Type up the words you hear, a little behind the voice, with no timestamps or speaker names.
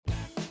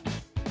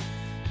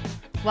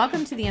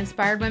Welcome to the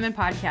Inspired Women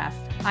Podcast.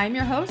 I'm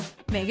your host,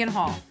 Megan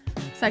Hall,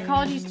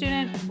 psychology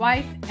student,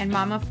 wife, and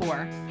mama of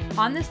four.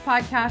 On this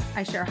podcast,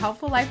 I share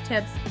helpful life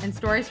tips and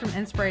stories from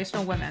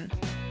inspirational women.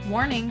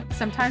 Warning,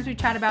 sometimes we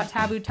chat about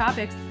taboo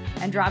topics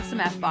and drop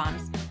some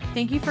F-bombs.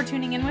 Thank you for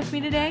tuning in with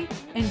me today.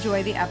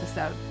 Enjoy the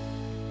episode.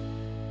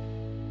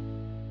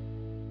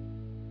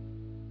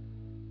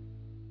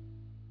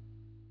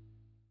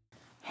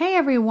 Hey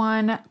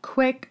everyone,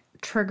 quick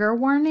trigger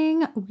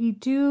warning. We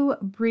do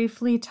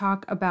briefly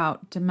talk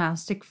about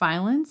domestic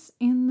violence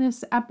in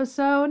this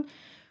episode,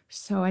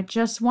 so I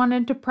just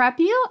wanted to prep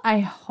you.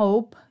 I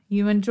hope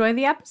you enjoy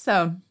the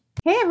episode.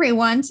 Hey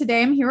everyone,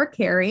 today I'm here with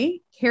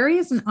Kerry. Kerry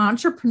is an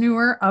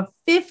entrepreneur of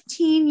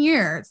 15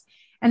 years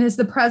and is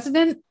the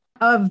president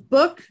of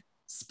Book,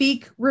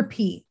 Speak,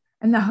 Repeat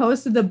and the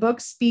host of the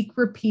Book, Speak,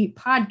 Repeat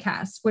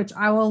podcast, which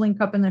I will link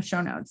up in the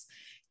show notes.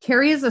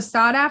 Kerry is a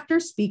sought-after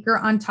speaker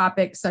on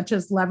topics such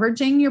as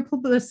leveraging your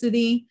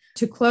publicity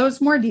to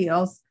close more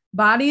deals,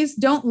 bodies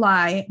don't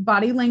lie,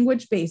 body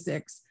language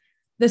basics,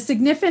 the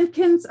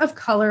significance of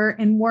color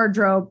in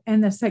wardrobe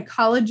and the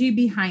psychology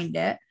behind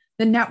it,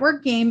 the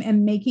network game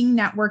and making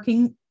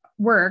networking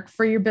work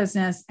for your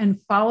business, and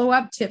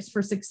follow-up tips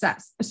for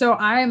success. So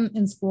I'm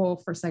in school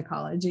for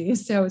psychology.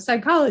 So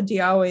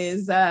psychology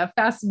always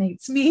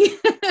fascinates me.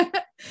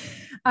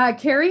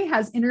 Kerry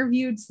has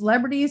interviewed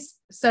celebrities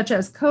such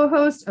as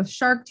co-host of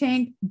Shark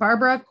Tank,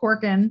 Barbara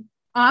Corcoran,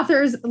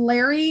 authors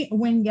Larry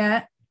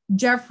Winget,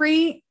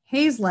 Jeffrey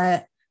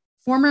Hazlett,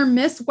 former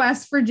Miss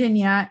West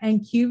Virginia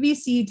and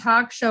QVC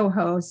talk show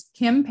host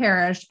Kim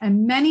Parrish,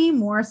 and many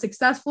more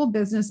successful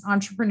business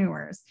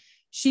entrepreneurs.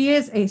 She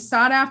is a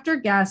sought-after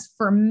guest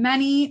for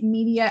many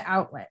media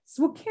outlets.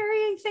 Well,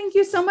 Kerry, thank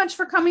you so much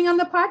for coming on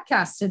the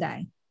podcast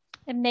today.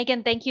 And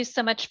Megan, thank you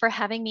so much for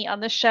having me on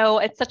the show.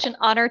 It's such an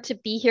honor to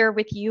be here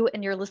with you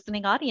and your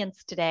listening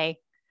audience today.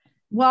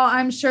 Well,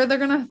 I'm sure they're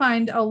going to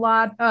find a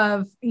lot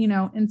of,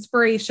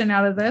 inspiration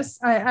out of this.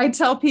 I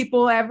tell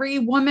people every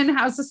woman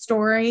has a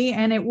story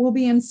and it will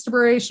be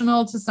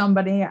inspirational to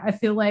somebody. I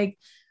feel like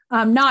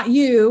not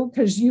you,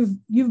 because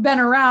you've been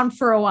around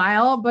for a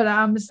while,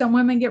 but some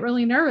women get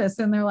really nervous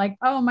and they're like,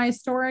 oh, my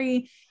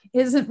story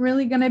isn't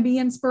really going to be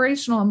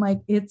inspirational. I'm like,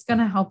 it's going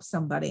to help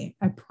somebody.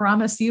 I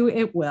promise you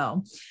it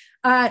will.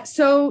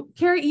 So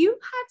Kerry, you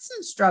had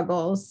some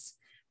struggles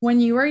when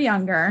you were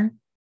younger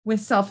with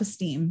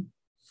self-esteem.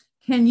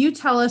 Can you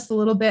tell us a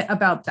little bit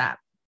about that?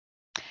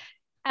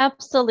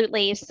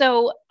 Absolutely.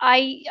 So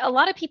a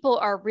lot of people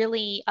are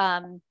really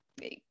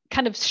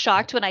kind of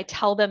shocked when I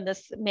tell them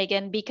this,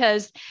 Megan,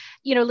 because,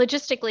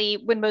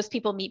 logistically, when most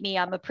people meet me,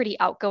 I'm a pretty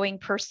outgoing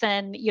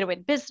person,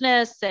 in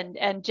business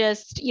and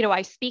just,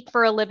 I speak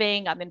for a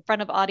living. I'm in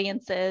front of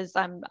audiences.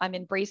 I'm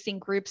embracing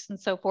groups and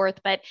so forth.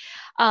 But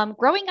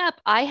growing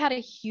up, I had a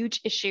huge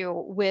issue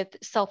with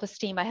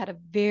self-esteem. I had a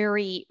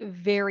very,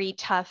 very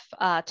tough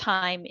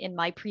time in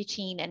my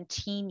preteen and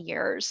teen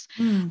years.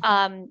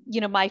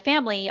 My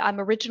family,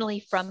 I'm originally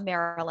from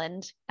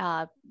Maryland,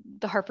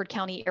 the Harford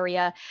County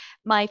area.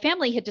 My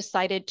family had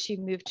decided to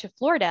move to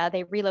Florida.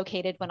 They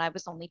relocated when I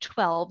was only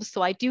 12.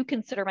 So I do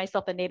consider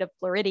myself a native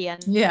Floridian.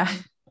 Yeah.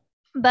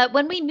 But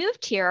when we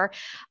moved here,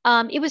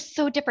 it was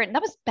so different.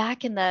 That was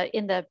back in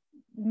the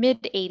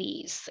mid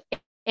 80s.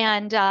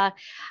 And,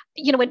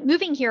 when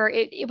moving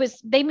here,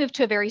 they moved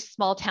to a very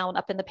small town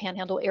up in the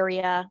Panhandle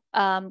area,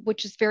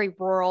 which is very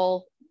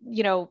rural,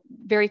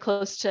 very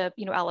close to,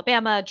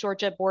 Alabama,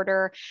 Georgia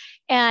border,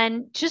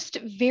 and just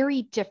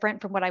very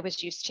different from what I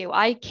was used to.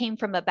 I came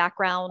from a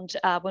background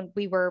when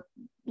we were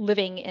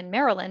living in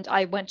Maryland.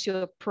 I went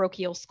to a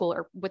parochial school,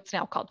 or what's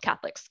now called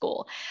Catholic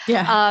school.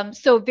 Yeah.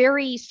 So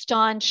very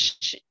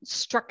staunch,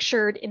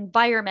 structured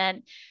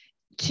environment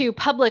to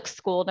public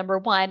school, number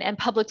one, and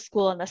public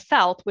school in the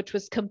South, which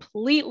was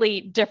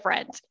completely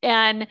different.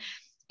 And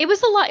it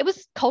was a lot. It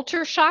was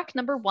culture shock,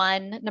 number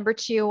one. Number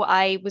two,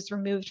 I was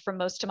removed from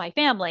most of my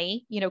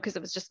family, because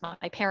it was just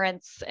my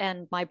parents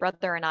and my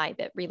brother and I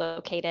that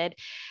relocated.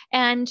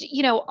 And,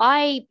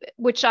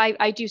 which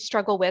I do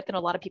struggle with, and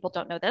a lot of people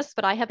don't know this,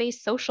 but I have a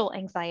social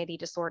anxiety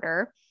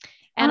disorder.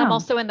 And I'm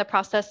also in the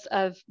process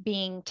of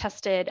being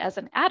tested as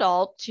an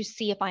adult to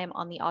see if I am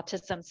on the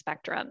autism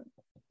spectrum.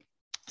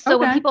 So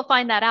when people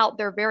find that out,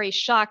 they're very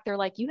shocked. They're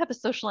like, you have a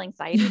social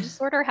anxiety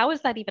disorder? How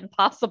is that even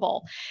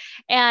possible?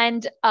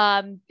 And,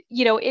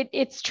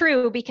 it's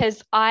true,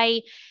 because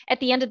at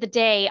the end of the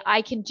day,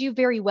 I can do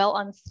very well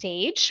on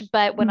stage,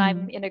 but when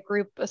I'm in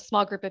a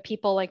small group of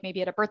people, like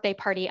maybe at a birthday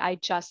party, I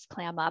just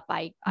clam up.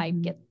 I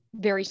get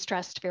very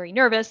stressed, very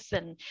nervous.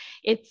 And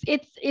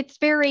it's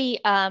very,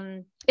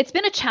 it's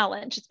been a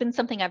challenge. It's been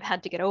something I've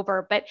had to get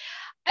over, but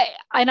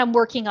I'm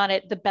working on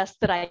it the best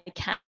that I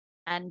can.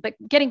 But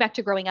getting back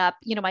to growing up,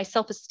 my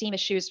self-esteem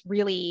issues,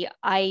 really,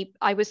 I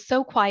was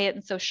so quiet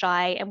and so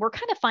shy. And we're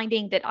kind of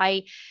finding that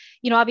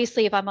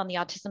obviously if I'm on the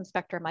autism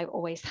spectrum, I've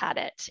always had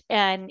it.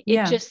 And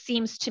it just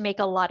seems to make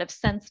a lot of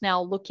sense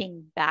now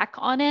looking back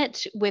on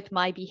it with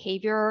my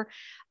behavior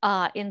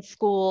in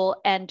school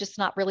and just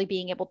not really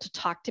being able to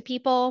talk to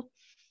people.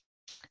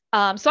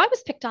 So I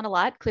was picked on a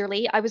lot.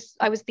 Clearly, I was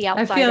the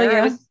I feel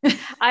outsider. you.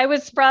 I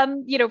was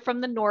from,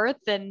 from the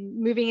north and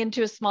moving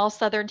into a small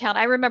southern town.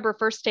 I remember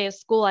first day of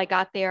school, I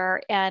got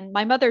there, and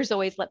my mother's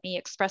always let me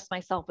express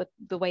myself with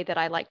the way that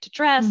I like to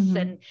dress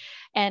Mhm.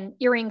 and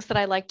earrings that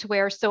I like to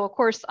wear. So of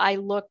course, I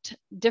looked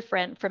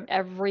different from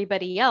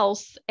everybody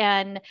else,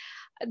 and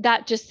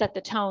that just set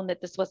the tone that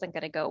this wasn't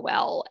going to go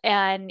well.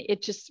 And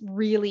it just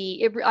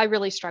really, I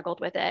really struggled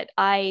with it.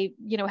 I,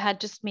 had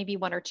just maybe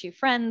one or two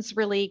friends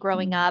really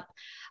growing Mhm. up.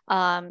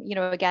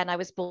 Again, I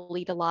was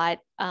bullied a lot.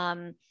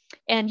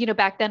 And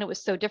back then it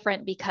was so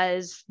different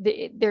because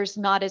there's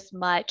not as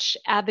much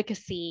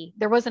advocacy.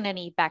 There wasn't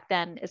any back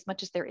then as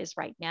much as there is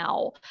right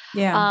now.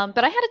 Yeah.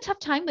 But I had a tough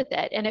time with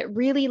it, and it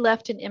really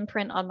left an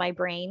imprint on my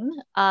brain.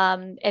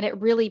 And it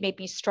really made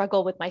me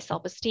struggle with my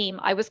self-esteem.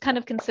 I was kind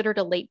of considered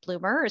a late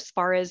bloomer as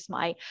far as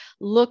my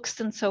looks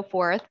and so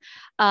forth.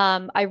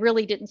 I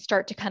really didn't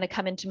start to kind of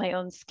come into my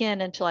own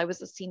skin until I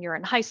was a senior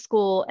in high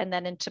school and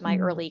then into my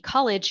Mhm. early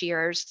college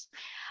years.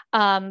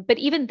 But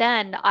even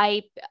then,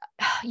 I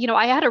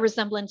had a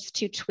resemblance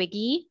to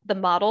Twiggy, the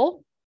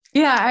model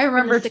Yeah, I from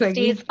the remember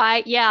 60s.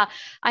 Twiggy.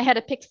 I had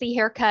a pixie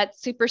haircut,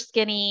 super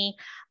skinny,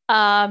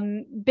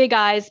 big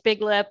eyes,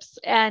 big lips.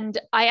 And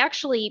I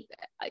actually,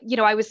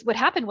 what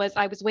happened was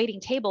I was waiting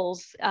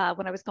tables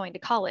when I was going to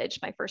college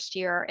my first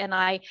year. And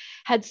I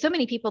had so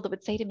many people that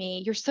would say to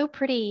me, "You're so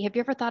pretty. Have you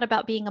ever thought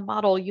about being a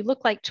model? You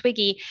look like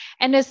Twiggy."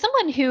 And as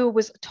someone who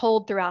was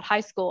told throughout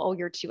high school, "Oh,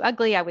 you're too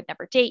ugly. I would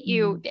never date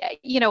you,"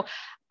 Mhm.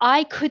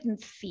 I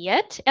couldn't see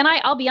it. And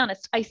I'll be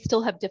honest, I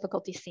still have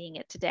difficulty seeing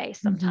it today Mhm.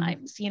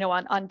 sometimes,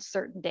 on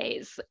certain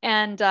days.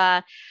 And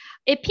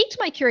it piqued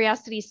my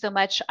curiosity so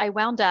much.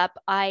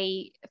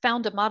 I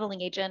found a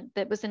modeling agent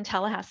that was in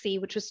Tallahassee,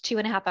 which was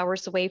 2.5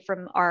 hours away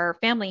from our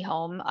family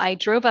home. I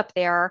drove up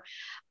there.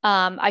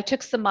 I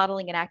took some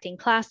modeling and acting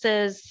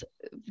classes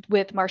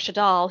with Marcia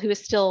Dahl, who is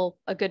still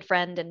a good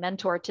friend and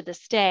mentor to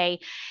this day.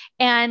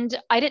 And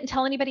I didn't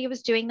tell anybody I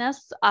was doing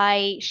this.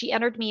 She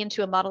entered me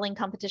into a modeling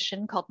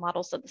competition called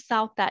Models of the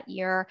South that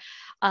year.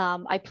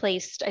 I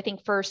placed, I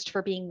think, first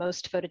for being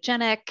most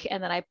photogenic,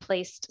 and then I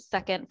placed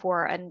second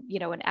for an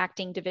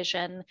acting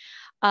division.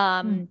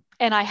 Mhm.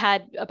 And I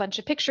had a bunch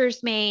of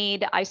pictures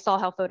made. I saw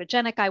how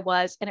photogenic I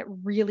was, and it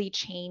really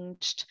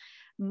changed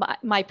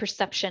my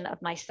perception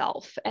of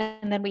myself.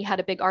 And then we had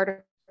a big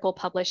article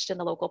published in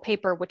the local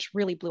paper, which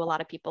really blew a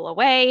lot of people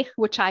away,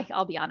 which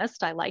I'll be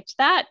honest, I liked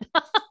that.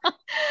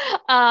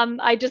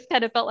 I just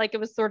kind of felt like it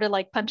was sort of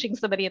like punching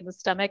somebody in the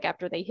stomach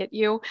after they hit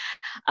you.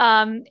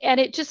 And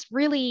it just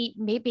really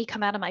made me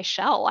come out of my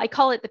shell. I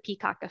call it the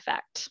peacock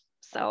effect.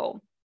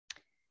 So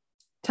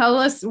Tell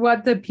us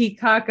what the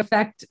peacock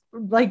effect,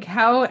 like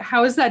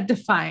how is that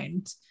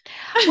defined?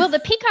 well, the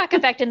peacock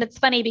effect, and it's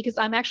funny because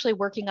I'm actually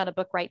working on a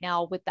book right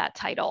now with that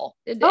title,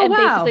 Oh and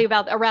basically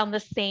wow.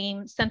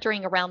 about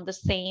centering around the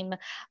same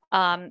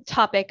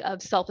topic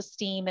of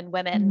self-esteem in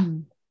women.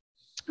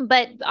 Mhm.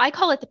 But I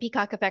call it the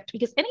peacock effect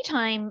because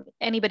anytime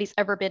anybody's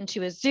ever been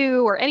to a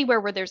zoo or anywhere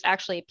where there's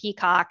actually a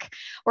peacock,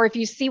 or if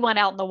you see one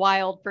out in the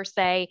wild per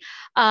se,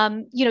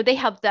 they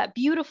have that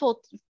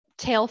beautiful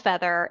tail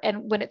feather.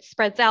 And when it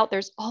spreads out,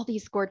 there's all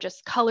these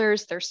gorgeous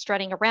colors. They're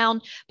strutting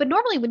around. But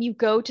normally, when you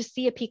go to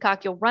see a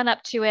peacock, you'll run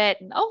up to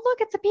it and, "Oh,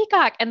 look, it's a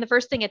peacock." And the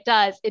first thing it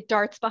does, it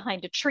darts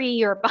behind a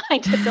tree or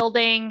behind a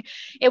building.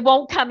 It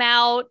won't come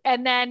out.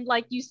 And then,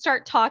 like, you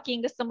start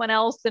talking to someone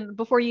else. And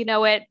before you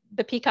know it,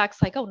 the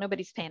peacock's like, "Oh,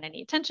 nobody's paying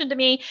any attention to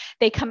me."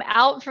 They come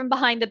out from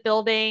behind the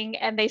building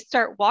and they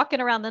start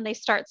walking around. Then they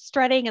start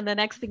strutting. And the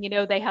next thing you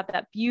know, they have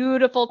that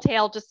beautiful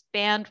tail just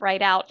fanned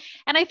right out.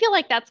 And I feel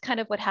like that's kind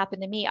of what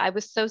happened to me. I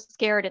was so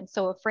scared and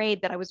so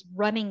afraid that I was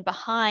running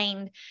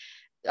behind.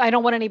 I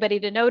don't want anybody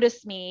to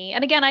notice me.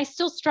 And again, I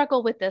still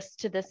struggle with this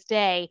to this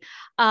day.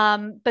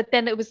 But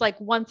then it was like,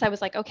 once I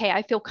was like, okay,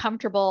 I feel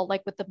comfortable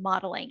like with the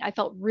modeling. I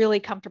felt really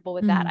comfortable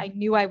with that. Mhm. I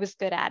knew I was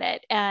good at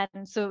it.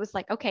 And so it was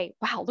like, okay,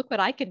 wow, look what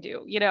I can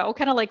do,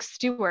 kind of like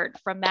Stuart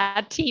from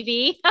Mad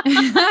TV.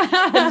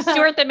 The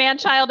Stuart the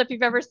Man-Child, if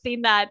you've ever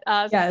seen that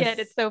skit, it's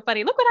Yes. so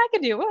funny. Look what I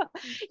can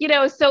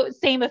do. So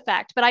same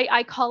effect, but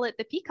I call it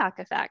the peacock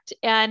effect.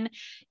 And,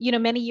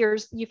 many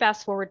years, you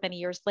fast forward many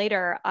years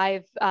later,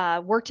 I've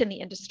worked in the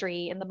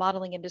industry, in the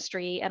modeling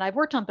industry, and I've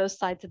worked on both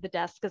sides of the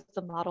desk as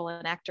a model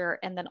and actor.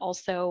 And then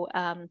also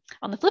on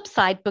the flip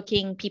side,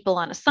 booking people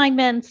on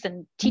assignments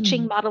and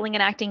teaching Mhm. modeling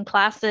and acting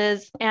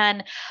classes.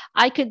 And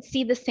I could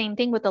see the same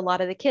thing with a lot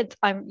of the kids.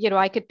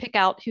 I could pick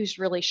out who's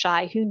really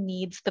shy, who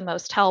needs the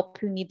most help,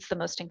 who needs the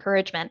most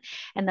encouragement.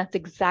 And that's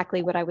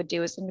exactly what I would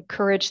do, is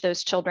encourage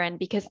those children,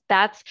 because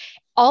that's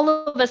all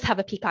of us have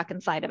a peacock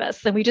inside of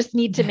us, and we just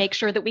need to Yeah. make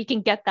sure that we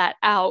can get that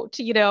out,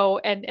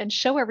 and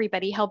show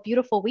everybody how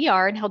beautiful we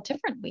are and how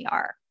different we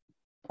are.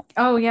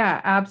 Oh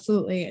yeah,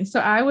 absolutely. And so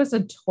I was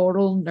a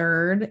total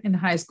nerd in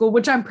high school,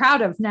 which I'm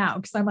proud of now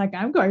because I'm like,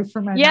 I'm going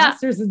for my Yeah.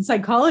 master's in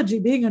psychology.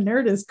 Being a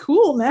nerd is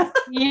cool now.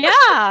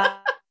 Yeah.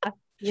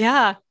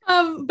 Yeah.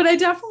 But I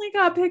definitely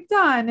got picked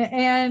on.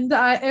 And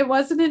it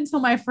wasn't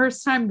until my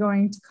first time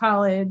going to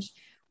college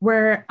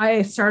where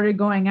I started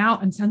going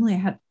out and suddenly I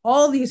had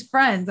all these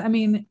friends. I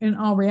mean, in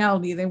all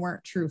reality, they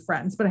weren't true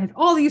friends, but I had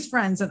all these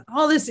friends and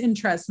all this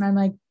interest. And I'm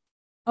like,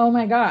 oh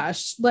my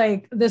gosh,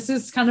 like this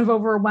is kind of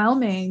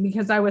overwhelming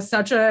because I was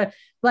such a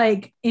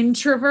like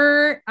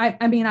introvert.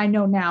 I mean, I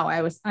know now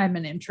I'm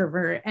an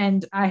introvert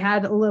and I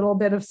had a little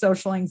bit of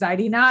social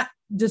anxiety, not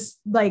just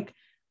like,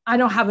 I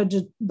don't have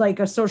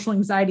a social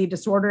anxiety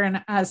disorder.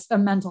 And as a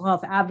mental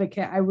health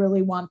advocate, I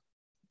really want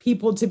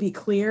people to be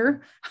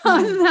clear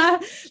on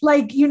that.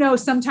 Like,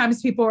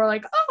 sometimes people are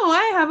like, oh,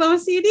 I have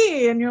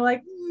OCD. And you're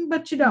like,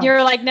 but you don't.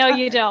 You're like, no,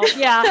 you don't.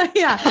 Yeah.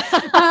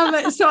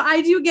 Yeah. So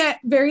I do get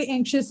very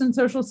anxious in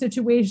social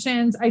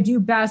situations. I do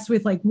best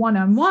with like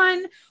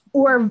one-on-one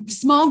or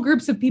small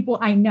groups of people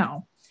I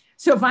know.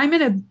 So if I'm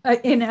in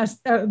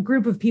a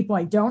group of people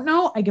I don't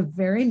know, I get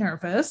very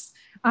nervous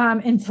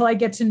until I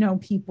get to know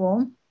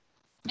people.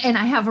 And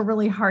I have a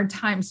really hard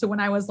time. So when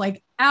I was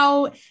like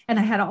out and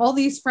I had all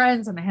these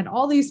friends and I had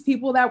all these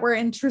people that were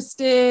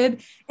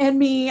interested in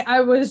me,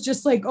 I was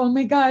just like, oh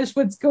my gosh,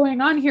 what's going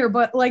on here?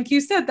 But like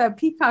you said, that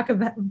peacock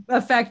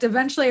effect,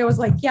 eventually I was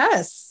like,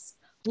 yes,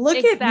 look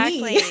at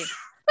me.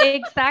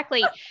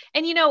 Exactly.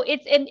 And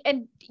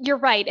and you're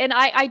right. And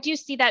I do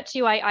see that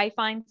too. I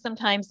find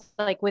sometimes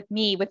like with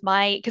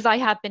because I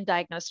have been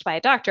diagnosed by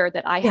a doctor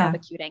that I have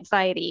acute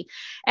anxiety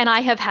and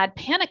I have had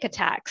panic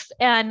attacks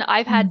and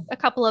I've had a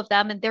couple of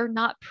them and they're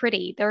not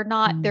pretty. They're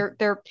not,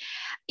 they're,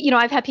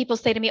 I've had people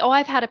say to me, oh,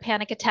 I've had a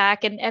panic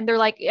attack. And they're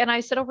like, and I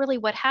said, oh, really,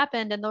 what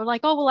happened? And they're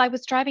like, oh, well, I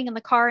was driving in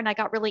the car and I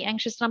got really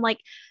anxious. And I'm like,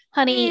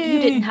 honey,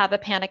 you didn't have a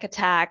panic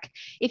attack.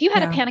 If you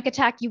had a panic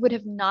attack, you would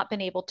have not been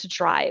able to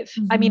drive.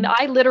 I mean,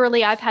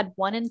 I've had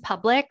one in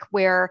public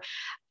where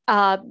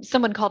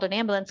someone called an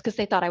ambulance because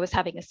they thought I was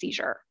having a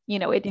seizure.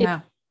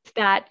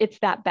 It's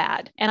that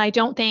bad. And I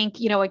don't think,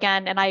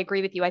 again, and I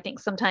agree with you. I think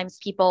sometimes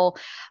people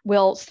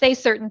will say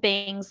certain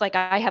things like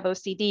I have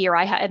OCD or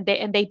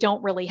and they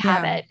don't really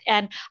have it.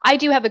 And I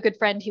do have a good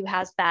friend who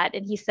has that.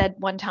 And he said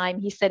one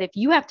time, if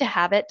you have to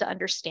have it to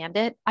understand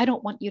it, I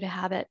don't want you to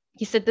have it.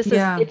 He said,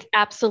 it's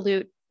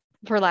absolute,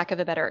 for lack of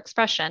a better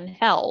expression,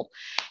 hell.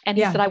 And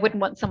he said, I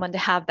wouldn't want someone to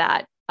have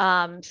that.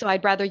 So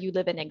I'd rather you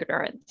live in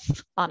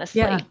ignorance,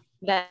 honestly,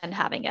 than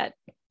having it.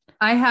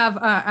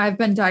 I've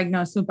been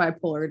diagnosed with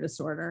bipolar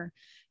disorder.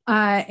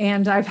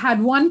 And I've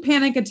had one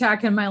panic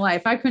attack in my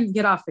life. I couldn't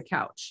get off the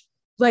couch.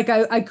 Like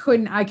I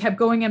couldn't, I kept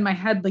going in my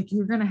head, like,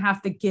 you're going to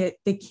have to get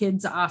the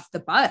kids off the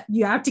bus.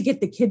 You have to get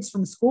the kids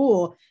from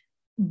school,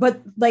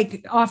 but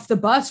like off the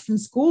bus from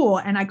school.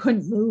 And I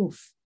couldn't move.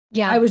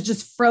 Yeah. I was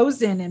just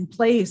frozen in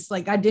place.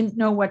 Like I didn't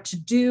know what to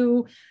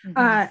do. And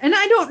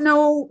I don't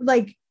know,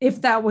 like,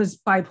 if that was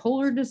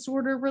bipolar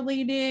disorder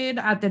related.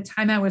 At the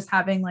time I was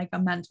having like a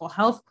mental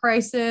health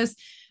crisis.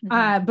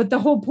 But the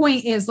whole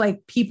point is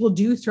like, people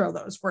do throw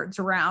those words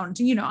around,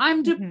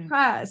 I'm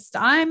depressed.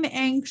 I'm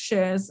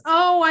anxious.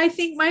 Oh, I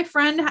think my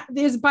friend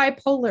is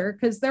bipolar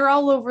because they're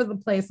all over the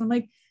place. I'm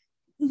like,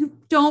 you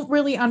don't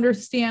really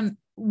understand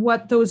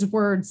what those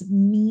words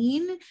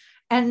mean.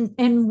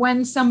 And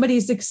when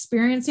somebody's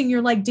experiencing,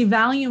 you're like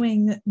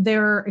devaluing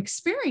their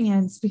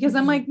experience because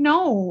I'm like,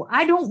 no,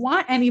 I don't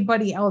want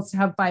anybody else to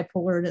have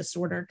bipolar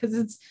disorder because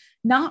it's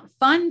not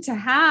fun to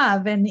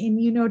have. And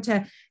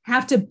to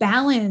have to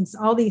balance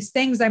all these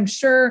things. I'm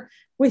sure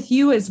with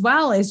you as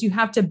well, as you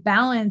have to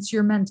balance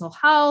your mental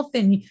health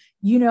and,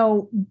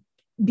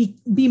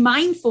 be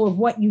mindful of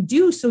what you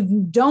do so you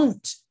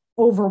don't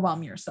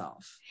overwhelm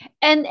yourself.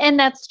 And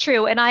that's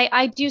true. And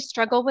I do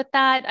struggle with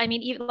that. I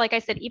mean, even like I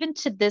said, even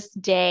to this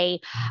day,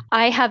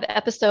 I have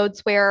episodes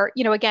where,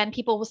 again,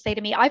 people will say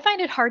to me, I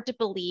find it hard to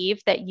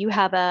believe that you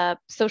have a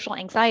social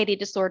anxiety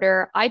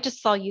disorder. I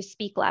just saw you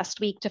speak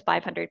last week to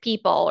 500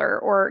 people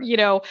or,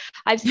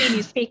 I've seen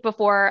you speak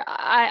before.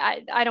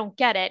 I don't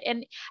get it.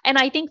 And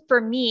I think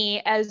for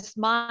me as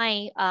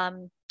my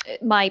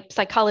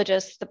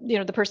psychologist,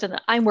 the person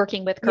that I'm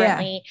working with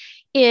currently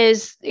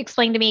is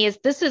explained to me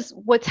this is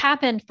what's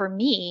happened for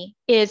me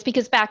is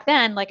because back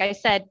then, like I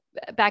said,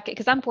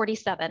 because I'm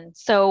 47.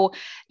 So,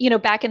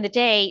 back in the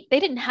day, they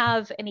didn't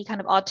have any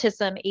kind of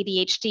autism,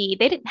 ADHD.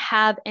 They didn't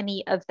have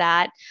any of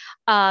that.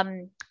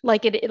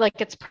 Like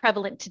it's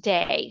prevalent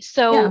today.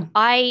 So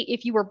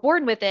if you were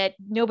born with it,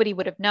 nobody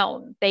would have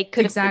known. They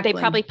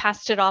probably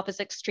passed it off as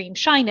extreme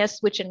shyness,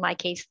 which in my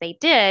case they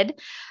did,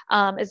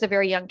 as a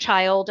very young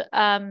child.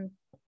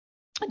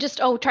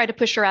 Try to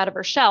push her out of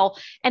her shell.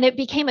 And it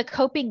became a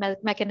coping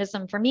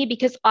mechanism for me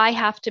because I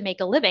have to make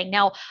a living.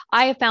 Now,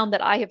 I have found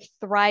that I have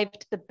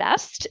thrived the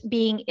best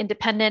being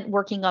independent,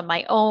 working on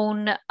my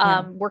own,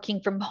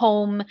 working from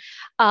home,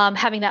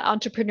 having that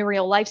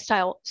entrepreneurial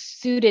lifestyle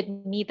suited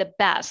me the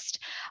best.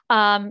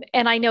 And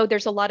I know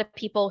there's a lot of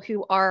people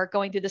who are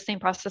going through the same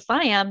process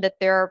I am, that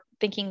they're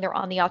thinking they're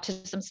on the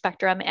autism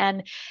spectrum,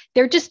 and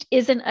there just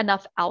isn't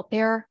enough out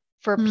there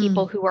for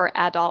people who are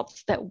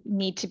adults that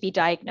need to be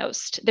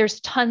diagnosed.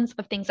 There's tons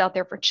of things out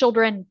there for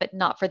children, but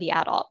not for the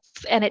adults.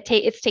 And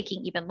it's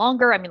taking even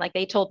longer. I mean, like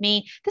they told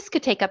me this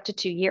could take up to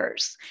 2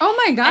 years. Oh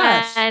my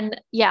gosh.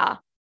 And yeah.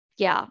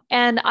 Yeah.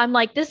 And I'm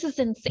like, this is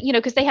insane,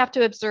 because they have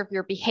to observe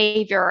your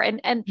behavior.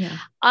 And Yeah.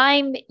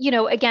 I'm,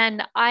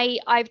 again,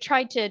 I've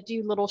tried to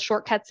do little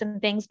shortcuts and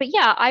things, but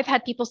yeah, I've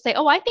had people say,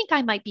 oh, I think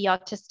I might be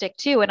autistic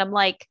too. And I'm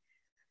like,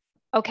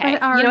 But okay,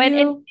 are and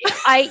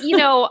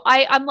you?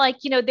 I'm like,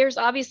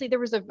 there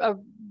was a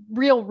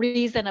real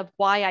reason of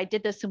why I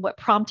did this and what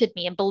prompted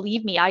me. And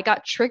believe me, I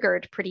got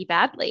triggered pretty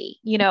badly,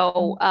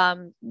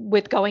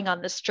 with going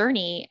on this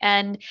journey.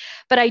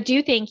 But I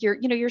do think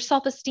your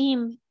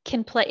self-esteem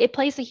it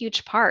plays a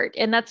huge part.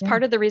 And that's Yeah.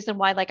 part of the reason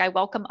why, like, I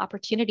welcome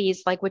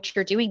opportunities like what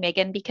you're doing,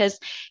 Megan, because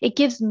it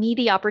gives me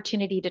the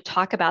opportunity to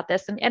talk about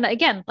this. And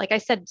again, like I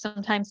said,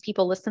 sometimes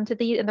people listen to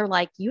these and they're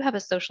like, you have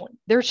a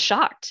they're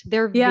shocked.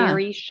 They're Yeah.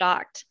 very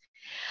shocked.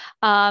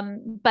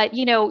 But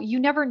you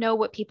never know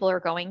what people are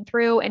going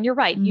through. And you're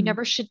right. You Mm.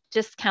 never should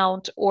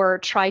discount or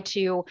try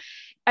to.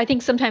 I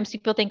think sometimes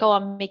people think, oh,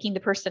 I'm making the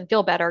person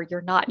feel better.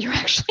 You're not. You're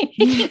actually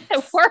making it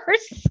Yes.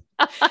 worse.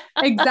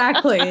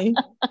 Exactly.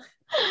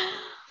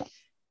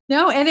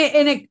 No, and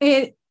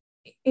it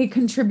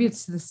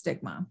contributes to the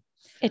stigma.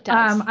 It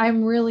does.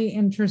 I'm really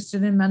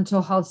interested in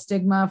mental health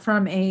stigma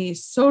from a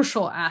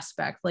social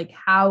aspect. Like,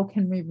 how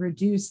can we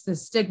reduce the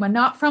stigma?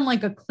 Not from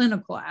like a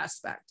clinical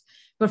aspect,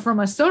 but from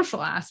a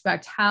social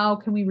aspect. How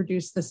can we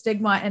reduce the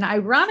stigma? And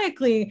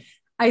ironically,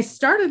 I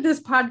started this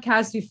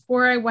podcast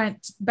before I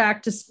went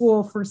back to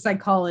school for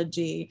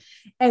psychology,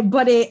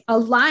 but it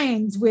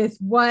aligns with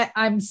what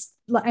I'm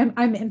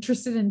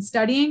interested in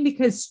studying,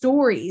 because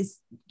stories,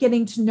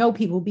 getting to know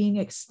people, being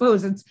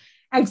exposed,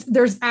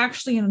 there's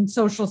actually in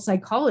social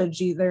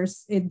psychology,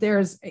 there's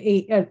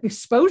a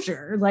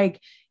exposure,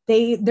 like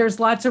there's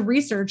lots of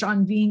research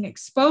on being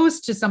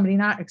exposed to somebody,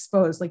 not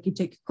exposed like you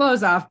take your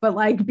clothes off, but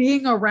like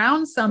being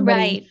around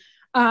somebody, right,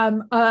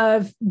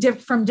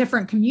 from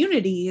different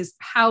communities,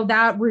 how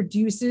that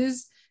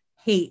reduces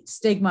hate,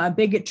 stigma,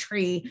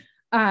 bigotry,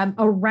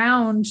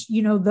 around,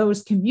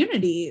 those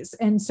communities.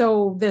 And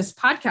so this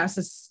podcast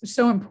is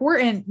so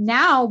important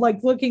now. Like,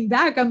 looking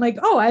back, I'm like,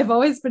 oh, I've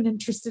always been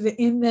interested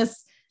in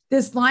this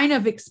line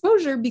of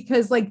exposure,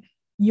 because like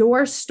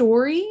your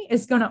story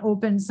is going to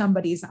open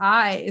somebody's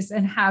eyes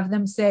and have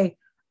them say,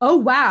 oh,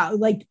 wow,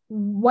 like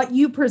what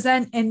you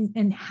present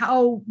and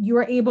how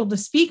you're able to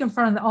speak in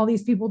front of all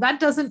these people, that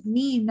doesn't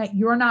mean that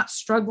you're not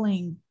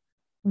struggling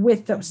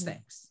with those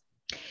things.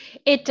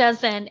 It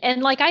doesn't.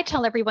 And like I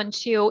tell everyone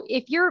too,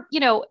 if you're,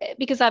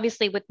 because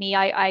obviously with me,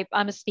 I'm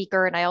a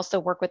speaker and I also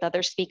work with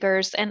other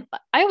speakers. And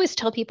I always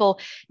tell people,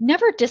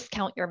 never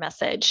discount your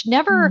message.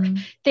 Never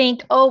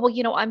think, oh,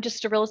 well, I'm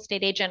just a real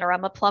estate agent or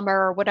I'm a plumber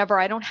or whatever.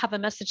 I don't have a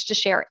message to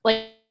share.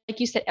 Like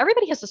you said,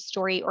 everybody has a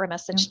story or a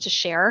message to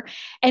share.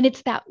 And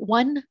it's that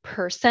one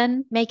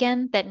person,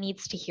 Megan, that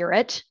needs to hear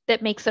it,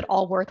 that makes it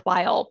all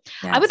worthwhile.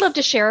 Yes. I would love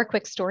to share a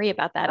quick story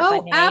about that, if I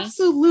may.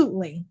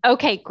 Absolutely.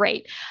 Okay,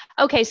 great.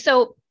 Okay,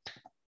 so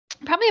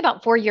probably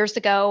about 4 years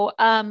ago,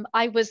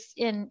 I was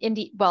in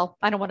Indy. Well,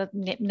 I don't want to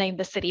name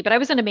the city, but I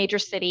was in a major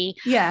city.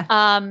 Yeah.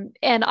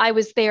 And I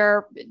was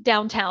there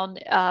downtown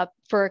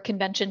for a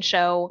convention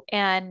show,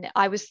 and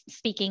I was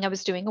speaking. I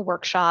was doing a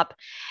workshop,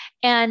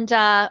 and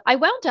I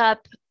wound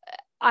up.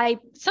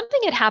 Something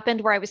had happened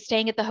where I was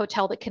staying at the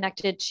hotel that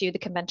connected to the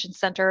convention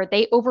center.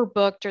 They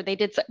overbooked, or they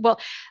did well.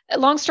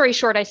 Long story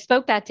short, I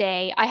spoke that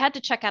day. I had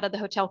to check out of the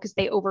hotel because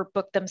they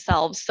overbooked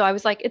themselves. So I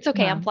was like, it's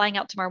okay. Wow. I'm flying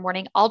out tomorrow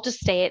morning. I'll just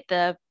stay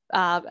at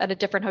a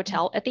different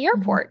hotel at the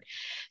airport.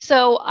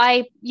 So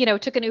I,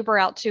 took an Uber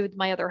out to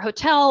my other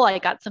hotel. I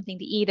got something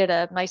to eat at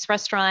a nice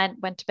restaurant,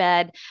 went to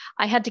bed.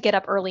 I had to get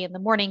up early in the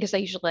morning because I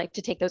usually like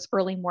to take those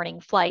early morning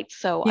flights.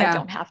 So I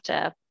don't have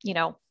to,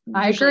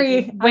 I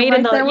agree. Wait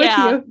I'm right there with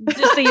you.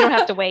 just so you don't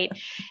have to wait.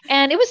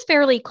 And it was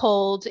fairly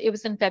cold. It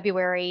was in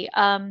February.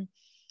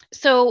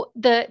 So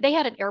they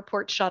had an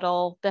airport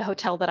shuttle, the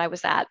hotel that I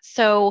was at.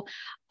 So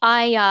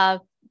I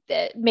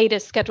made a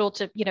schedule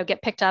to,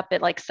 get picked up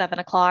at like 7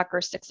 o'clock or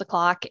 6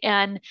 o'clock.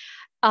 And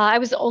I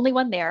was the only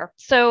one there.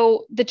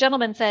 So the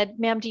gentleman said,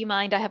 ma'am, do you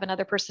mind? I have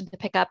another person to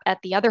pick up at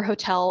the other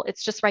hotel.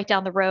 It's just right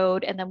down the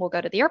road. And then we'll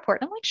go to the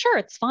airport. And I'm like, sure,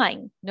 it's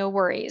fine. No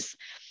worries.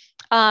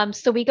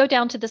 So we go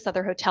down to this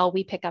other hotel.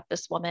 We pick up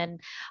this woman.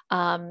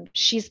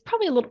 She's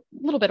probably a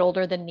little bit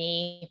older than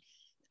me.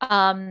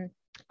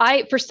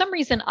 For some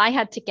reason, I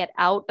had to get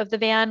out of the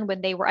van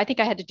when I think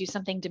I had to do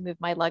something to move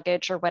my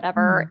luggage or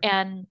whatever.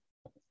 And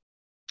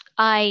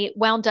I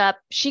wound up,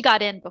 she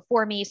got in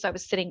before me. So I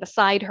was sitting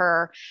beside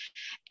her,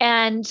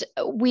 and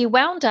we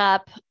wound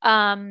up,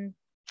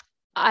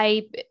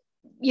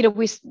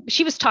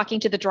 she was talking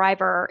to the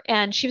driver,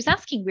 and she was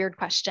asking weird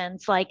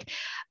questions like,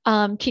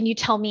 can you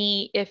tell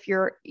me if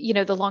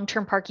the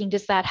long-term parking,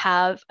 does that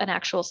have an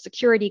actual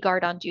security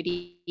guard on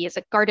duty? Is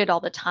it guarded all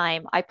the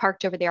time? I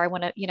parked over there. I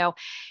want to,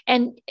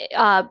 and,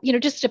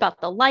 just about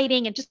the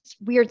lighting and just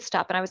weird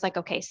stuff. And I was like,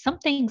 okay,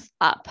 something's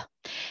up.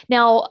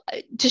 Now,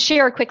 to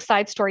share a quick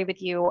side story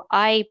with you,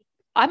 I'm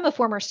a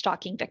former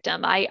stalking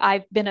victim.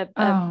 I've been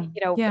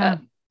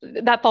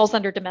that falls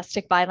under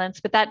domestic violence,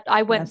 but that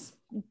I went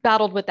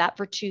battled with that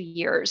for 2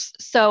 years.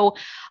 So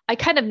I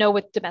kind of know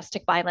with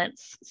domestic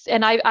violence,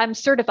 and I'm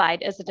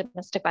certified as a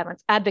domestic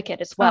violence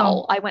advocate as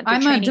well. Oh, I went through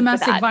I'm a training for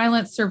domestic that.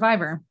 violence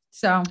survivor.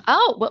 So,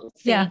 Oh, well,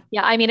 yeah. see,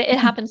 yeah. I mean, it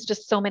happens to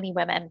so many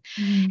women,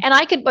 Mhm. and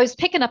I was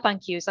picking up on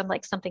cues. I'm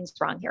like, something's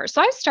wrong here.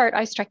 So I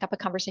struck up a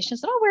conversation.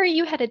 Said, "Oh, where are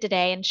you headed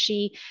today?" And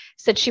she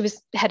said she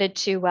was headed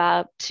to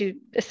a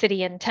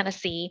city in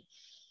Tennessee.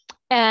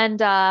 And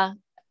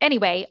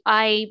anyway,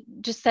 I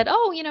just said,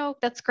 "Oh,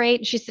 that's great."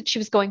 And she said she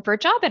was going for a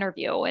job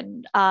interview,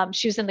 and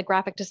she was in the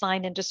graphic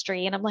design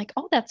industry. And I'm like,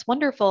 "Oh, that's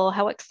wonderful!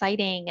 How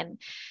exciting!" And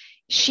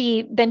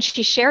she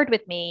shared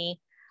with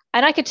me,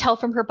 and I could tell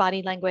from her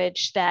body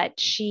language that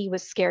she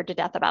was scared to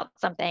death about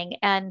something.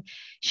 And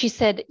she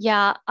said,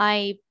 "Yeah,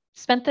 I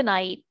spent the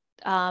night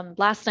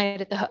last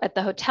night at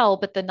the hotel,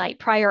 but the night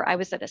prior I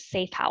was at a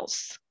safe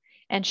house."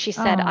 And she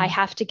said, "I Oh,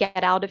 have to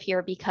get out of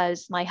here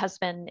because my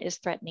husband is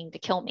threatening to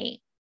kill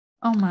me."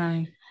 oh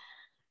my.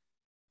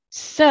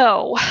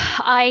 So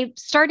I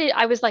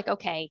was like,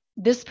 okay,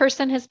 this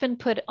person has been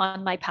put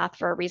on my path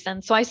for a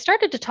reason. So I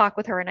started to talk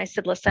with her and I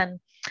said, "Listen,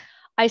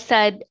 I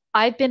said,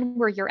 I've been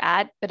where you're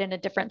at, but in a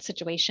different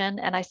situation."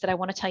 And I said, "I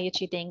want to tell you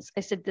two things."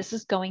 I said, "This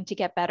is going to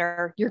get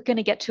better. You're going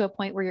to get to a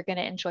point where you're going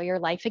to enjoy your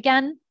life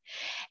again."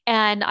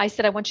 And I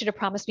said, "I want you to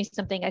promise me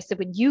something." I said,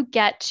 "When you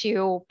get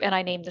to," and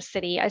I named the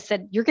city, I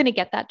said, "You're going to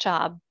get that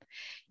job.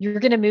 You're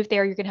going to move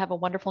there. You're going to have a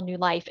wonderful new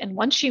life. And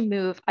once you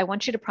move, I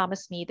want you to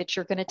promise me that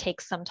you're going to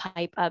take some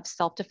type of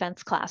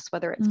self-defense class,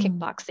 whether it's Mm.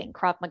 kickboxing,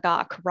 Krav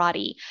Maga,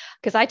 karate,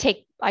 because I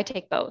take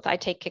both. I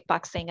take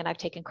kickboxing and I've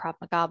taken Krav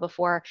Maga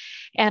before."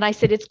 And I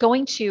said, "It's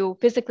going to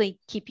physically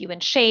keep you in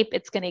shape.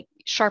 It's going to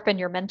sharpen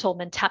your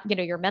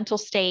your mental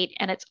state.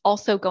 And it's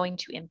also going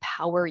to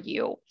empower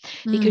you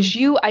Mm. because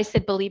I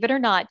said, believe it or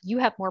not, you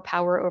have more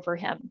power over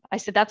him." I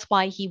said, "That's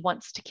why he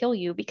wants to kill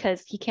you,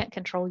 because he can't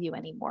control you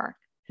anymore."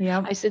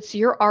 Yep. I said, "So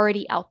you're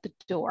already out the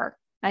door."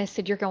 I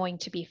said, "You're going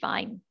to be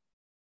fine."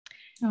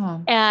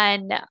 Oh,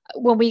 And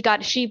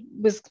she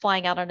was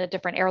flying out on a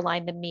different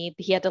airline than me.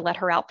 He had to let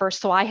her out first.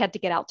 So I had to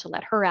get out to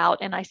let her out.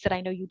 And I said,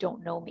 "I know you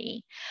don't know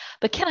me,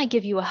 but can I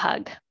give you a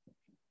hug?"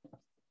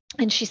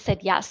 And she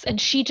said yes.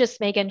 And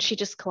Megan, she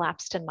just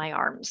collapsed in my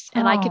arms.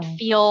 And oh. I could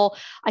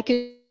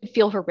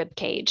feel her rib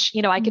cage.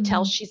 I could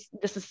tell Mm.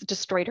 this has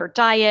destroyed her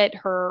diet,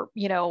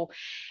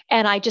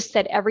 and I just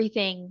said,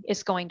 "Everything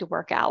is going to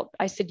work out."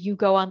 I said, "You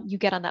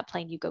get on that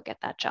plane, you go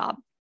get that job."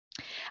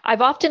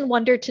 I've often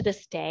wondered to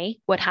this day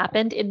what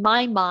happened. In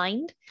my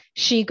mind,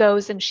 she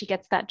goes and she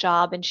gets that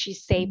job and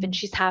she's safe and Mm.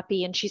 she's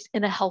happy and she's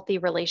in a healthy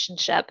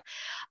relationship.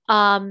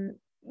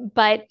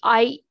 But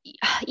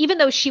even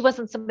though she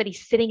wasn't somebody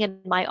sitting in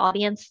my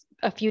audience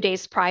a few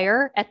days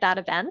prior at that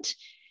event,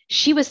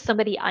 she was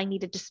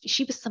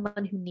she was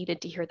someone who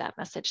needed to hear that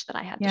message that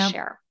I had to Yep.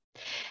 share.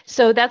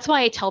 So that's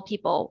why I tell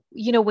people,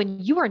 when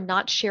you are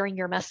not sharing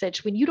your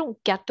message, when you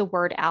don't get the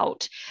word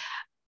out,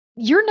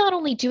 you're not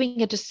only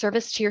doing a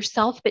disservice to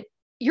yourself, but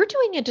you're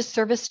doing a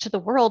disservice to the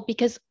world.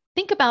 Because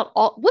think about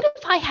what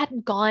if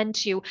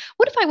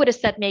what if I would have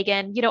said,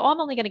 "Megan, I'm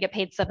only going to get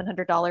paid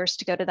 $700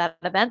 to go to that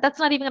event. That's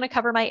not even going to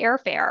cover my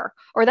airfare,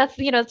 or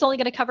it's only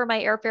going to cover my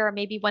airfare and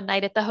maybe one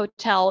night at the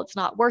hotel. It's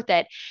not worth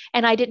it."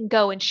 And I didn't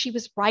go. And she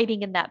was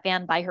riding in that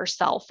van by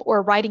herself,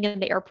 or riding in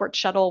the airport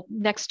shuttle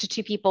next to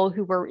two people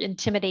who were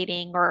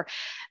intimidating. Or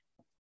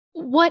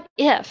what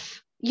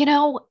if,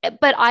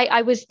 but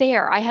I was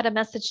there. I had a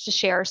message to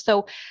share.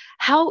 So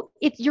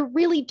you're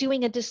really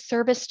doing a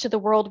disservice to the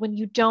world when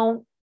you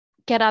don't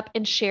get up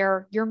and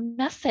share your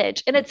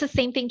message. And it's the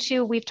same thing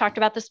too. We've talked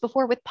about this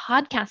before with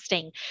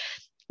podcasting.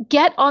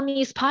 Get on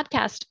these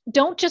podcasts.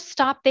 Don't just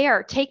stop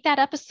there. Take that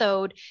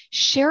episode,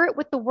 share it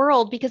with the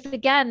world, because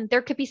again,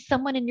 there could be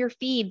someone in your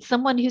feed,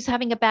 someone who's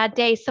having a bad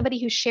day, somebody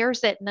who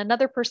shares it and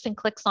another person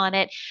clicks on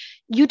it.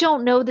 You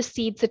don't know the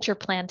seeds that you're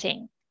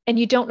planting, and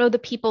you don't know the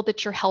people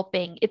that you're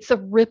helping. It's a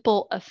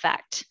ripple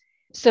effect.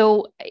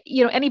 So,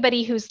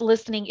 anybody who's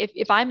listening,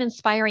 if I'm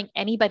inspiring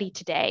anybody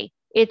today,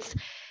 it's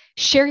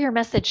share your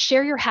message,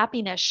 share your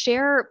happiness,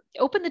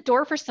 open the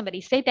door for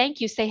somebody, say thank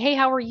you, say, "Hey,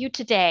 how are you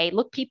today?"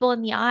 Look people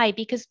in the eye,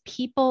 because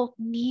people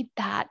need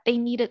that. They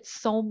need it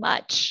so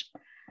much.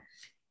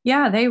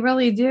 Yeah, they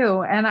really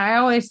do. And I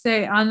always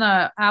say on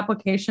the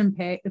application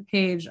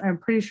page, I'm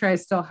pretty sure I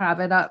still have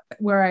it up,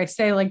 where I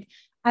say, like,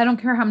 I don't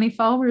care how many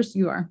followers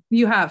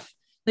you have.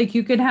 Like,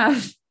 you could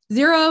have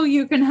zero,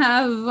 you can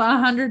have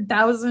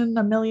 100,000,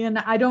 a million.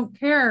 I don't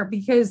care,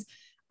 because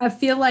I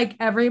feel like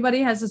everybody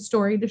has a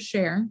story to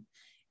share.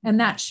 And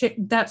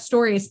that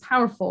story is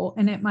powerful,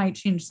 and it might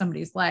change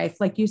somebody's life.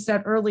 Like you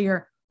said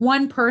earlier,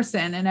 one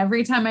person. And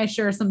every time I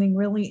share something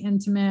really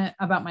intimate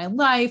about my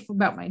life,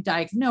 about my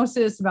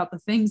diagnosis, about the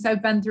things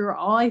I've been through,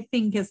 all I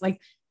think is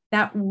like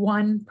that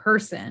one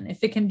person,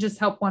 if it can just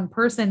help one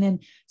person.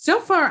 And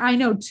so far, I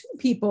know two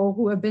people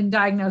who have been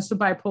diagnosed with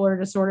bipolar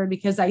disorder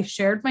because I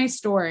shared my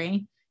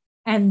story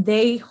and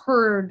they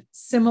heard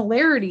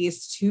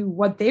similarities to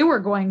what they were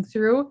going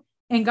through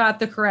and got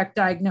the correct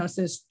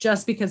diagnosis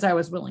just because I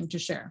was willing to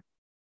share.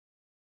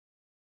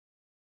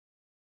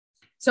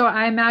 So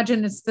I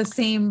imagine it's the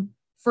same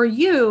for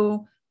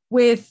you,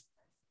 with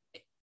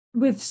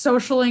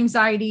social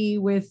anxiety,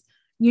 with,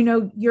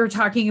 you're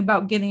talking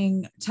about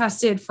getting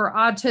tested for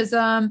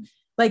autism,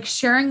 like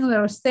sharing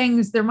those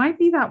things, there might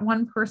be that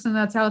one person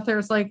that's out there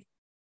is like,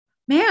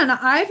 man,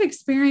 I've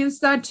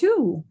experienced that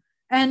too.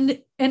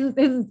 And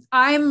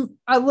I'm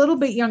a little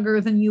bit younger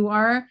than you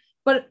are,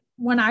 but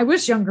when I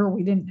was younger,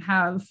 we didn't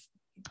have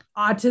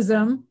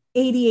autism,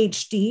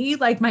 ADHD.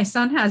 Like my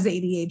son has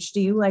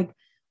ADHD. Like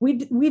we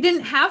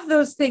didn't have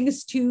those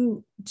things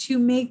to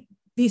make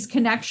these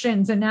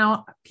connections. And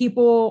now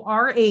people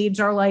our age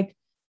are like,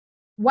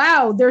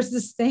 wow, there's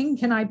this thing.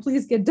 Can I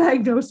please get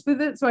diagnosed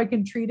with it so I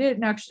can treat it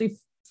and actually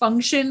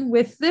function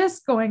with this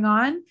going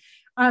on?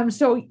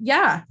 So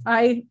yeah,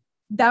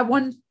 that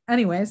one,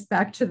 anyways,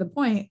 back to the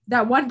point,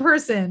 that one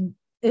person,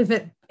 if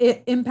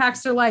it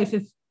impacts their life,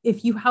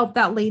 if you help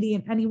that lady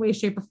in any way,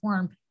 shape, or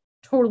form,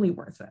 totally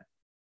worth it.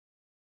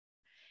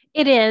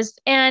 It is.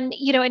 And,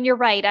 and you're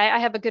right. I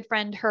have a good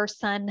friend, her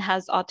son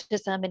has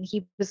autism and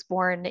he was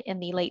born in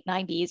the late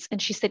 90s. And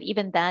she said,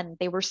 even then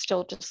they were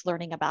still just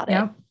learning about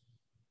it.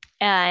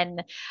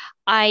 And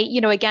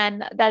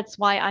again, that's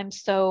why I'm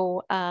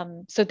so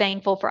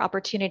thankful for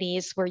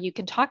opportunities where you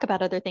can talk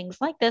about other things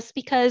like this,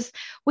 because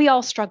we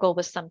all struggle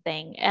with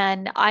something.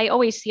 And I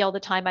always see all the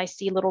time, I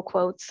see little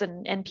quotes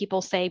and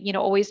people say,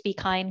 always be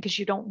kind, because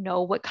you don't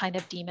know what kind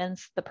of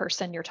demons the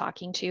person you're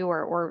talking to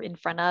or in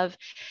front of,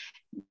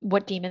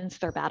 what demons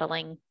they're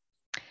battling.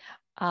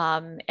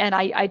 And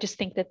I just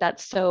think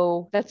that's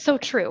so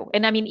true.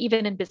 And I mean,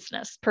 even in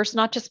business,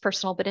 not just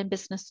personal, but in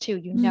business too,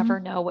 you never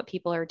know what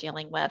people are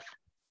dealing with.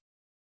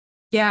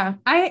 Yeah.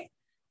 I,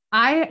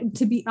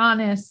 to be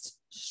honest,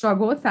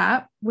 struggle with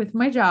that with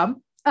my job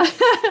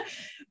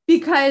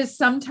because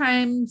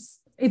sometimes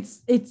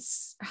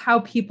it's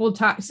how people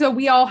talk. So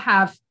we all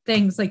have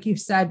things, like you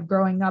said,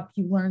 growing up,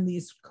 you learn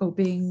these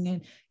coping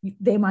and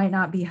they might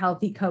not be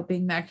healthy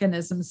coping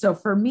mechanisms. So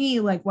for me,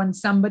 like when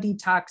somebody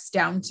talks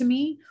down to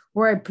me,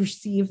 or I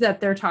perceive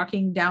that they're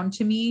talking down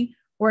to me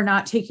or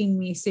not taking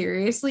me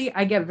seriously,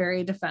 I get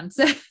very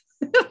defensive.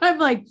 I'm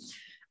like,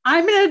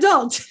 I'm an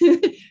adult.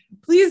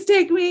 Please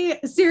take me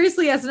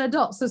seriously as an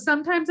adult. So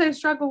sometimes I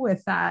struggle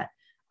with that.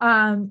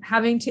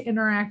 Having to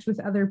interact with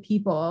other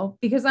people,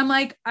 because I'm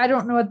like, I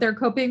don't know what their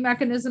coping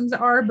mechanisms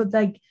are, but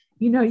like,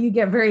 you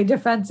get very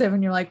defensive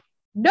and you're like,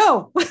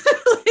 no, like,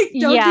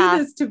 don't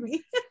do this to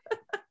me.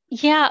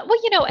 Yeah.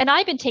 Well, and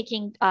I've been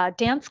taking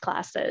dance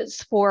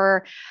classes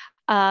for,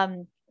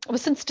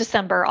 since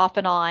December off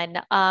and on.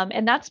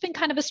 And that's been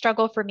kind of a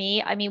struggle for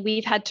me. I mean,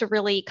 we've had to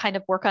really kind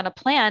of work on a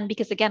plan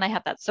because, again, I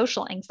have that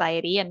social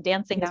anxiety and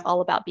dancing is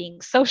all about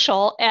being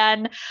social.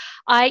 And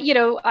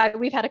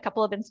we've had a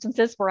couple of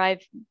instances where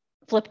I've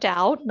flipped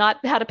out, not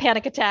had a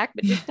panic attack,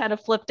 but just kind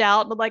of flipped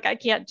out and like, I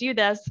can't do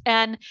this.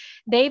 And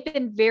they've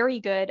been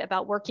very good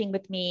about working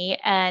with me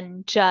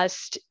and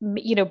just,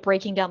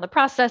 breaking down the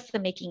process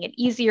and making it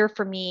easier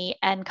for me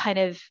and kind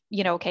of,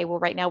 okay, well,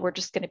 right now we're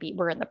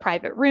in the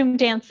private room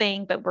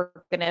dancing, but we're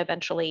going to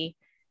eventually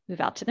move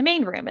out to the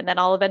main room. And then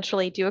I'll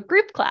eventually do a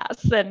group class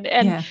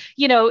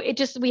it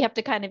just, we have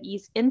to kind of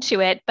ease into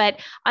it, but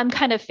I'm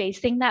kind of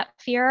facing that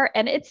fear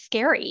and it's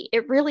scary.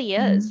 It really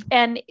is.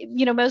 And,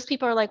 most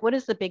people are like, what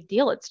is the big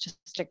deal? It's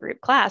just a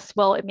group class.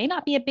 Well, it may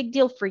not be a big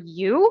deal for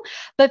you,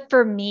 but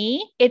for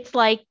me, it's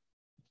like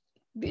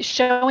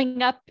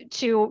showing up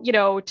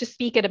to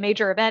speak at a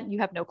major event, you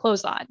have no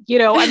clothes on,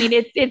 I mean,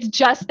 it's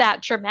just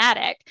that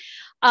traumatic.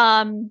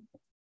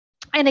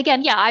 And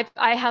again,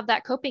 I have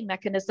that coping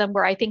mechanism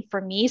where I think for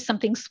me,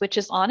 something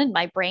switches on in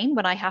my brain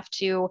when I have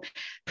to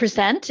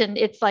present and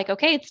it's like,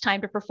 okay, it's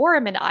time to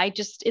perform. And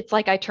it's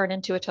like I turn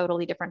into a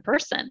totally different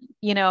person,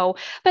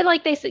 but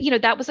like they said,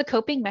 that was a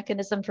coping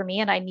mechanism for me.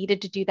 And I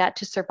needed to do that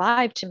to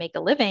survive, to make a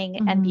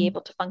living and be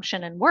able to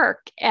function and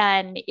work.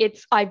 And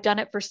I've done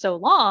it for so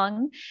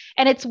long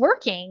and it's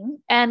working.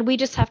 And we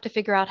just have to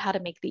figure out how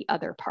to make the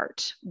other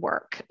part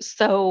work.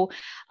 So,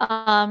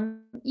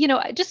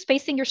 just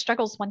facing your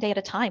struggles one day at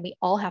a time. We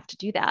all have to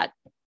do that.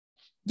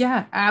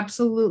 Yeah,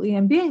 absolutely.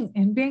 And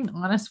being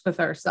honest with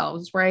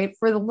ourselves, right?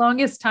 For the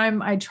longest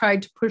time, I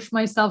tried to push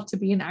myself to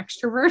be an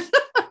extrovert.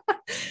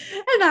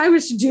 And I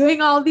was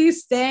doing all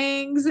these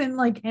things and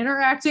like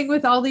interacting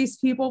with all these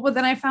people, but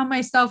then I found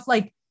myself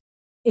like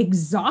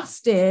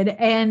exhausted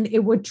and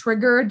it would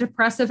trigger a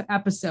depressive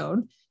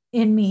episode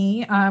in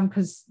me.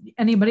 Because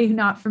anybody who's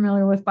not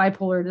familiar with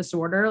bipolar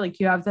disorder, like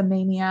you have the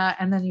mania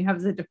and then you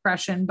have the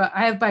depression, but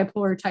I have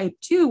bipolar type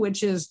 2,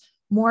 which is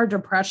more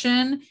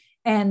depression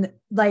and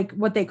like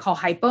what they call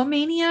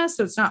hypomania.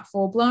 So it's not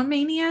full blown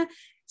mania.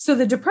 So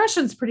the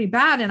depression's pretty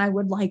bad. And I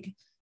would like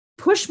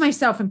push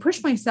myself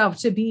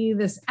to be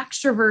this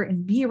extrovert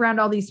and be around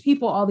all these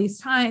people all these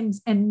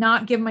times and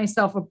not give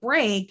myself a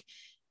break.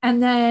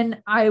 And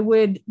then I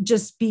would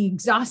just be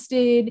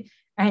exhausted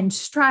and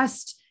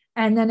stressed.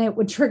 And then it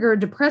would trigger a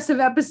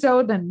depressive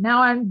episode. And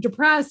now I'm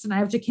depressed and I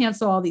have to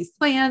cancel all these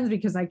plans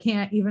because I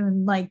can't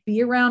even like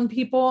be around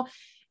people.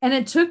 And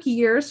it took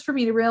years for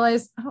me to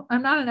realize, oh,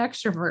 I'm not an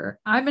extrovert.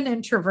 I'm an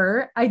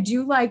introvert. I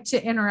do like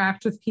to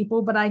interact with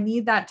people, but I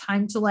need that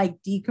time to like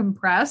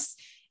decompress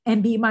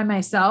and be by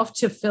myself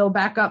to fill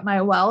back up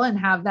my well and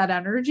have that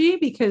energy,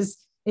 because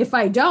if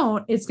I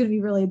don't, it's going to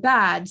be really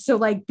bad. So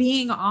like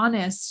being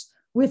honest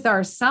with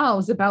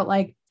ourselves about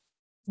like,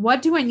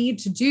 what do I need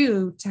to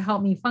do to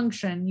help me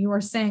function? You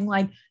are saying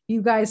like,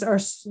 you guys are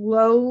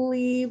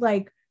slowly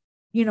like,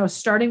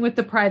 starting with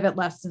the private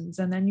lessons,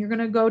 and then you're going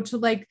to go to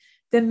like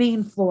the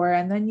main floor,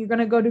 and then you're going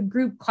to go to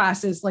group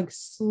classes, like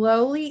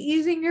slowly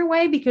easing your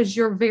way, because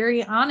you're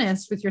very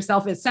honest with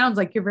yourself. It sounds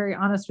like you're very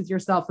honest with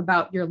yourself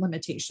about your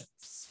limitations.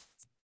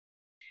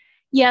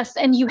 Yes.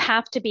 And you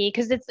have to be,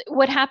 because it's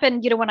what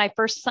happened, when I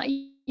first,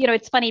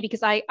 it's funny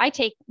because I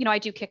take, I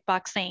do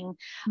kickboxing.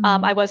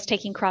 I was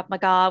taking Krav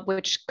Maga,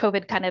 which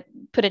COVID kind of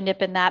put a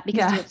nip in that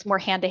because it's more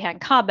hand-to-hand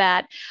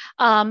combat.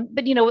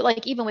 But,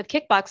 like even with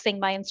kickboxing,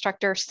 my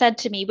instructor said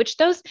to me, which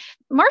those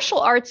martial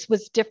arts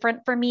was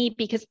different for me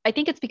because I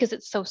think it's because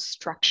it's so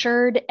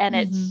structured and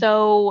it's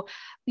so,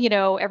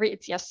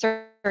 it's yes,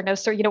 sir, or no,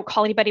 sir. You don't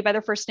call anybody by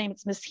their first name.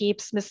 It's Miss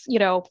Heaps, Miss,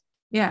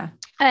 Yeah.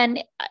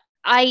 And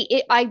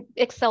I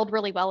excelled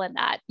really well in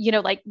that,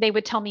 like they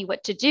would tell me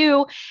what to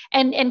do.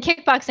 And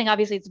kickboxing,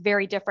 obviously it's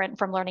very different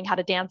from learning how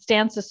to dance.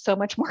 Dance is so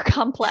much more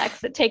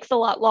complex. It takes a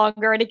lot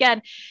longer. And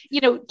again,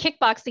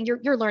 kickboxing,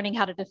 you're learning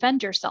how to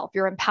defend yourself.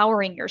 You're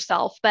empowering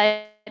yourself.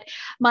 But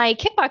my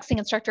kickboxing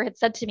instructor had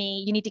said to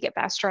me, you need to get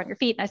faster on your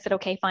feet. And I said,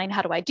 okay, fine.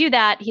 How do I do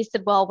that? He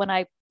said, well, when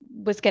I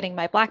was getting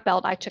my black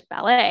belt, I took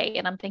ballet.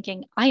 And I'm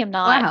thinking, I'm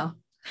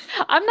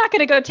not going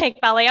to go take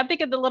ballet. I'm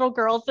thinking the little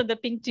girls in the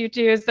pink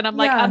tutus. And I'm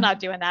like, I'm not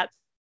doing that.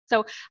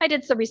 So I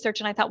did some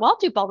research and I thought, well, I'll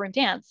do ballroom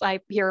dance. I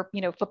hear,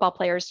 football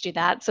players do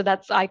that. So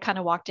I kind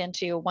of walked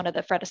into one of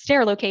the Fred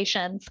Astaire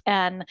locations,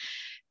 and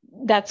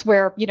that's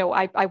where,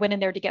 I went in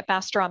there to get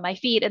faster on my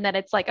feet. And then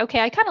it's like, okay,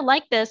 I kind of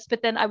like this,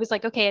 but then I was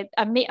like, okay,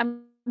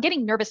 I'm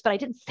getting nervous, but I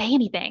didn't say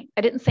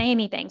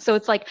anything. So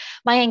it's like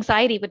my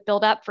anxiety would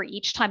build up for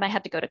each time I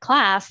had to go to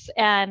class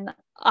and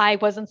I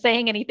wasn't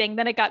saying anything.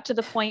 Then it got to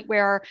the point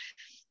where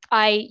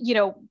I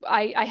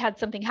had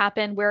something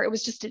happen where it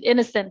was just an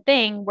innocent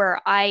thing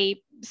where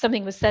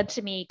something was said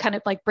to me, kind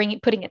of like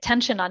putting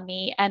attention on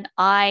me. And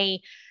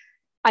I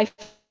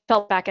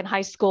felt back in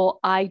high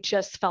school, I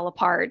just fell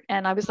apart.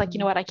 And I was like, you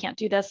know what, I can't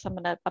do this. I'm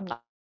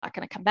not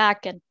going to come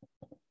back. And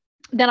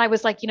then I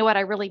was like, you know what,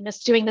 I really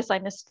missed doing this. I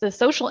missed the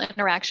social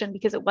interaction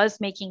because it was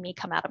making me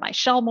come out of my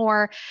shell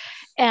more.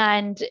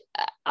 And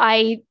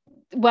I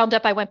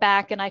went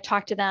back and I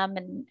talked to them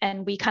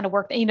and we kind of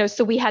worked,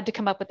 so we had to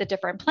come up with a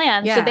different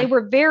plan. So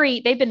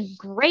they've been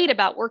great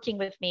about working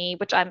with me,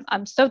 which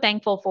I'm so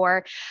thankful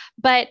for.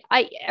 But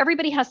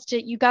everybody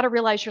you got to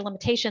realize your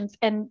limitations.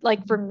 And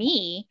like for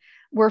me,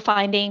 we're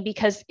finding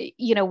because,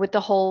 with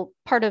the whole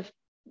part of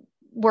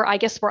where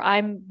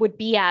I would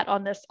be at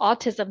on this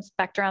autism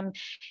spectrum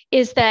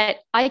is that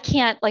I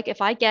can't, like, if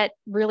I get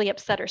really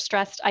upset or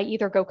stressed, I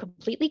either go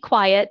completely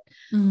quiet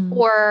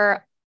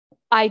or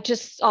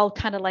I'll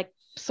kind of like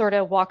sort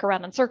of walk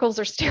around in circles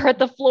or stare at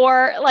the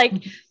floor, like,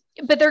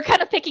 but they're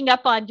kind of picking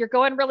up on you're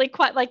going really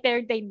quiet. Like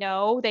they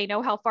know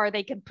how far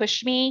they can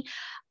push me.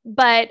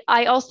 But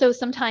I also,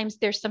 sometimes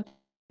there's something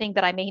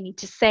that I may need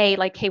to say,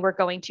 like, hey, we're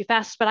going too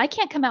fast, but I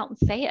can't come out and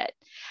say it.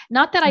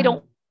 Not that I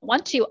don't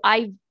want to,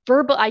 I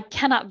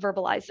cannot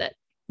verbalize it.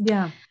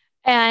 Yeah.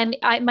 And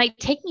it might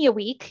take me a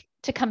week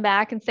to come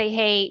back and say,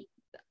 hey,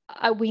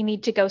 we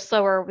need to go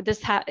slower with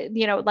this,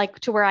 like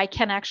to where I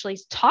can actually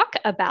talk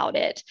about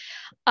it.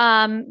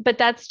 But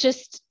that's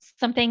just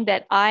something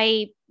that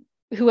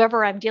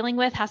whoever I'm dealing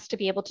with has to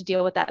be able to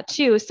deal with that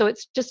too. So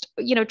it's just,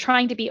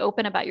 trying to be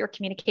open about your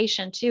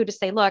communication too, to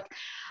say, look,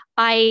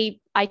 I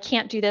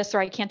can't do this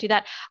or I can't do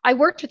that. I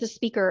worked with a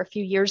speaker a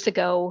few years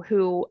ago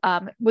who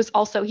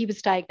he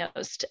was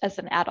diagnosed as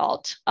an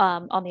adult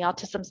on the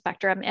autism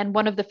spectrum. And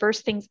one of the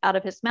first things out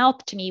of his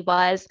mouth to me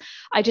was,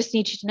 I just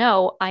need you to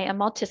know I am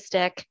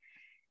autistic.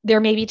 There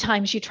may be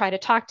times you try to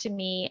talk to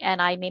me and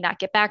I may not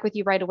get back with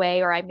you right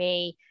away, or I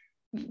may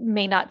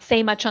not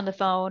say much on the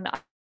phone.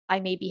 I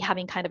may be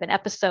having kind of an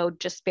episode,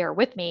 just bear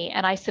with me.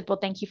 And I said, well,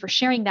 thank you for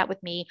sharing that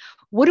with me.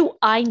 What do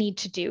I need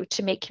to do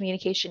to make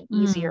communication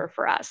easier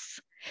for us?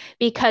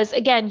 Because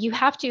again,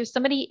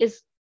 somebody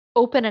is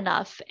open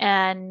enough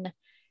and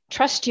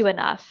trust you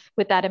enough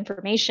with that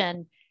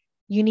information.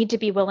 You need to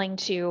be willing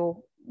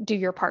to do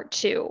your part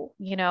too,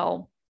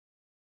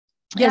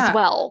 as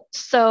well.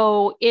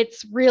 So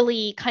it's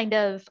really kind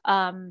of,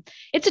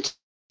 it's a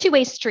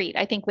two-way street,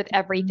 I think, with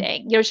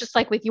everything. It's just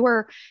like with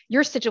your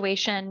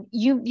situation,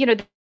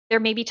 there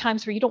may be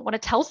times where you don't want to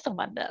tell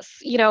someone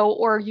this,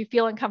 or you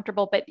feel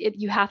uncomfortable, but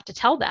you have to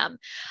tell them.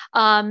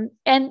 And,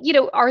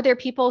 are there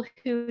people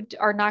who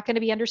are not going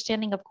to be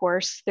understanding? Of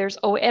course,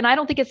 and I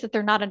don't think it's that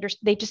they're not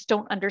they just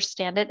don't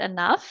understand it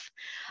enough.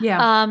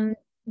 Yeah.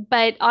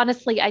 But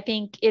honestly, I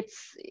think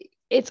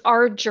it's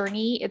our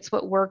journey. It's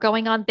what we're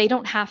going on. They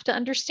don't have to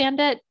understand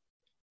it.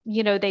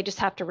 They just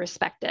have to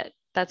respect it.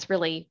 That's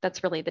really the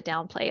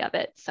downplay of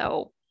it.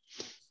 So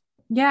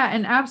yeah,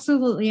 and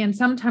absolutely. And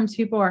sometimes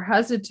people are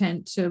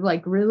hesitant to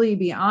like really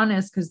be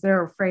honest because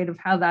they're afraid of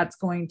how that's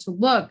going to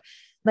look.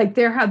 Like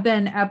there have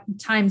been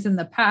times in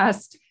the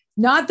past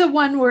not the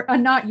one where,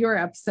 not your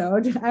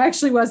episode. I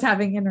actually was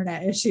having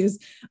internet issues,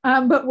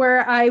 but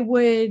where I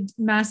would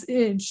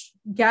message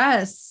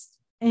guests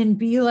and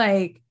be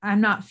like,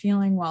 I'm not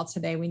feeling well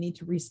today. We need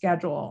to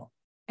reschedule.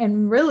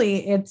 And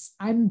really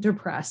I'm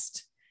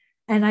depressed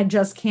and I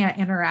just can't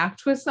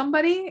interact with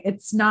somebody.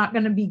 It's not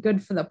going to be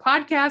good for the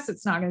podcast.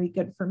 It's not going to be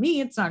good for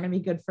me. It's not going to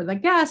be good for the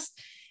guest.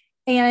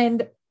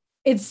 And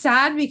it's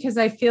sad because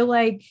I feel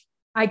like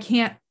I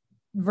can't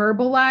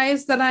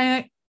verbalize that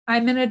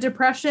I'm in a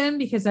depression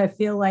because I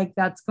feel like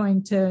that's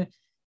going to,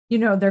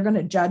 they're going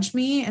to judge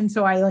me. And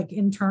so I like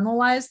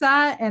internalize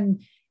that,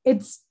 and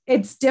it's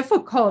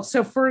difficult.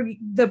 So for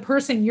the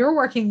person you're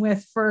working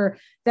with, for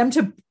them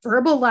to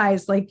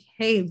verbalize like,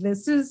 hey,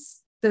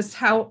 this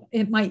how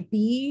it might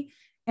be.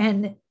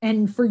 And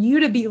for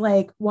you to be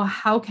like, well,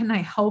 how can I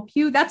help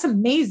you? That's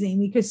amazing,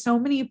 because so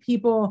many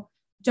people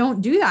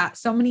don't do that.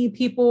 So many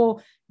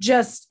people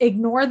just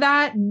ignore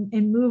that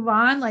and move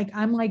on. Like,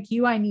 I'm like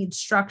you, I need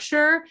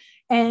structure.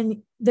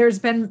 And there's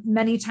been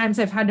many times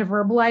I've had to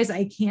verbalize,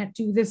 I can't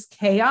do this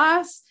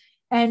chaos.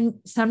 And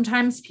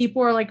sometimes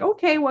people are like,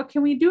 okay, what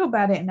can we do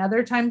about it? And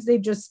other times they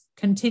just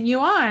continue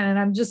on. And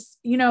I'm just,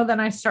 then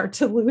I start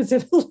to lose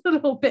it a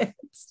little bit.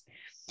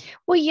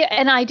 Well, yeah.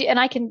 And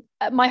I can,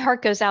 my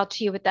heart goes out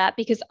to you with that,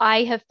 because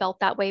I have felt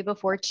that way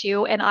before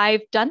too. And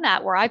I've done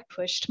that where I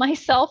pushed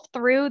myself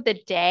through the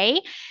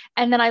day.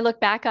 And then I look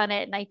back on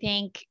it and I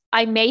think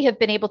I may have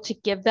been able to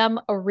give them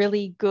a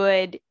really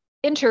good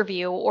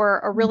interview or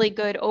a really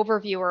good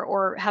overview,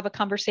 or have a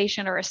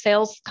conversation or a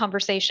sales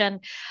conversation,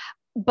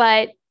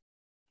 but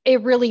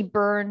it really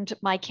burned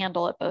my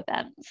candle at both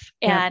ends.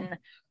 Yeah. And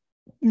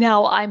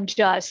now I'm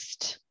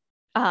just,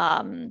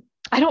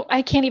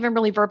 I can't even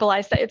really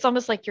verbalize that. It's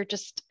almost like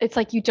it's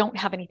like you don't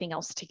have anything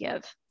else to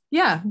give.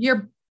 Yeah.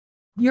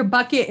 Your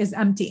bucket is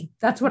empty.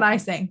 That's what I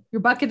say.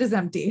 Your bucket is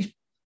empty.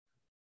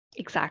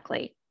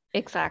 Exactly.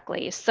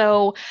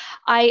 So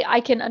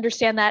I can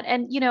understand that.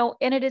 And,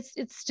 and it's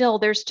still,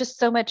 there's just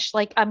so much,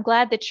 like, I'm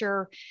glad that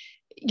you're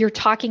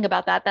talking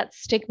about that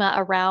stigma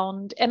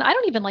around, and I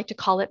don't even like to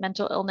call it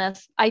mental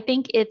illness. I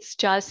think it's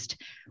just,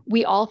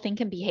 we all think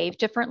and behave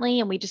differently,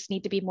 and we just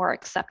need to be more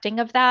accepting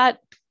of that.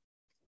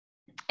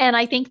 And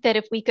I think that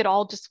if we could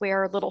all just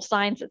wear little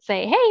signs that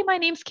say, hey, my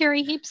name's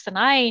Kerry Heaps and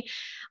I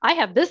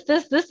have this,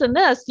 and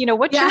this,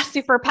 what's your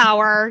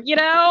superpower?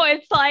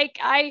 It's like,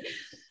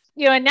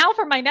 and now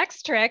for my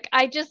next trick,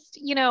 I just,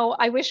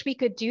 I wish we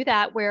could do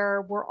that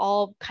where we're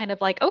all kind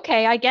of like,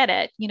 okay, I get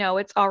it.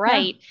 It's all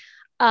right.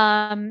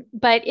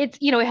 But it's,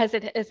 has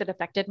it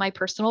affected my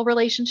personal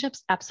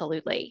relationships?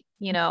 Absolutely.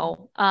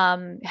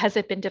 Has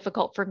it been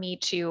difficult for me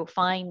to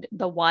find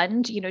the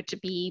one, to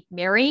be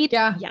married?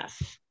 Yeah.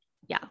 Yes.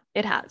 Yeah,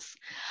 it has.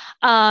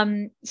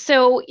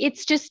 So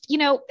it's just,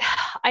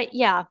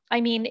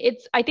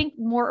 I think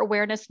more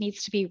awareness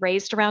needs to be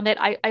raised around it.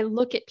 I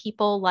look at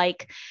people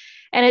like,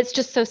 and it's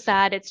just so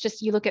sad. It's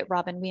just, you look at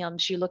Robin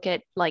Williams, you look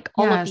at like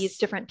all of these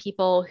different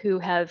people who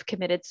have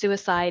committed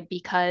suicide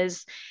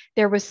because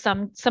there was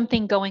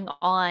something going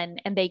on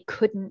and they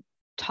couldn't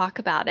talk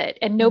about it,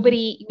 and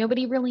nobody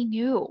really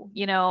knew,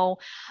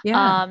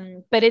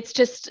 but it's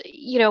just,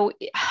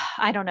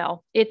 I don't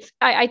know.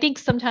 I think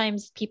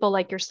sometimes people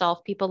like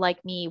yourself, people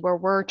like me, where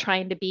we're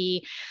trying to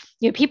be,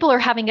 people are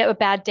having a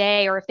bad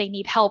day, or if they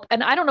need help.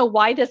 And I don't know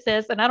why this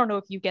is, and I don't know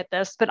if you get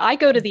this, but I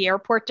go to the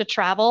airport to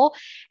travel,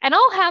 and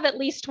I'll have at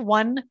least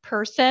one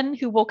person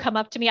who will come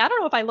up to me. I don't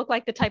know if I look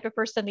like the type of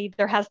person that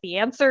either has the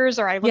answers,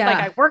 or I look like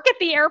I work at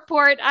the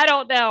airport. I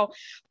don't know,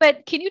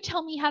 but can you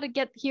tell me how to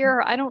get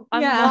here? I'm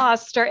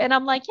lost. And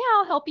I'm like, yeah,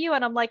 I'll help you.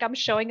 And I'm like, I'm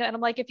showing it. And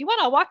I'm like, if you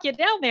want, I'll walk you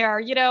down there,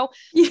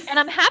 and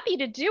I'm happy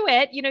to do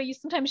it.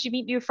 Sometimes you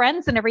meet new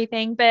friends and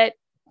everything, but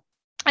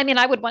I mean,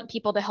 I would want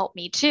people to help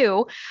me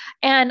too.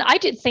 And I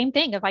did the same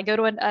thing. If I go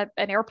to an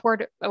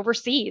airport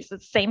overseas,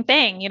 it's the same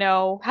thing.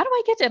 How do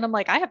I get to it? And I'm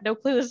like, I have no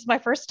clue. This is my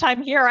first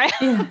time here.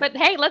 But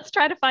hey, let's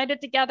try to find it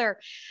together.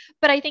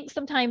 But I think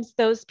sometimes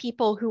those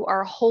people who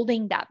are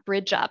holding that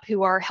bridge up,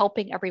 who are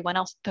helping everyone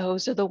else,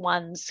 those are the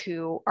ones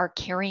who are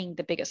carrying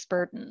the biggest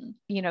burden,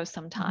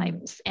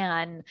 sometimes.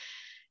 And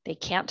they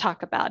can't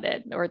talk about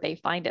it, or they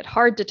find it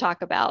hard to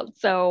talk about.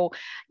 So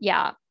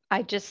yeah,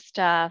 I just,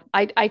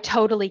 I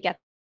totally get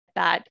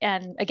that.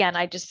 And again,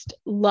 I just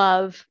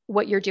love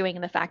what you're doing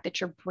and the fact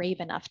that you're brave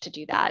enough to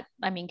do that.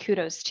 I mean,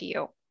 kudos to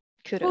you.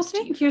 Well,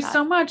 thank you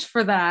so much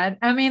for that.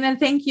 I mean, and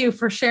thank you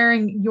for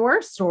sharing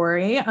your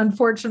story.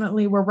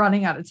 Unfortunately, we're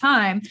running out of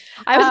time.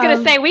 I was going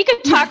to say, we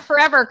could talk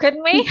forever,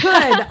 couldn't we? We could.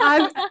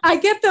 I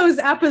get those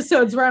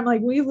episodes where I'm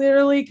like, we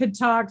literally could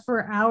talk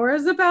for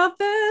hours about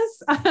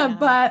this,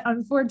 but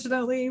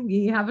unfortunately,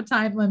 we have a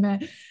time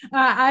limit.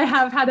 I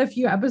have had a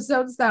few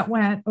episodes that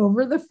went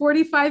over the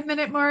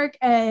 45-minute mark,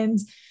 and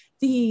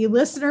the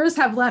listeners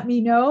have let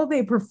me know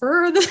they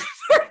prefer the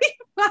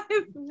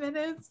 45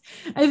 minutes.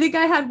 I think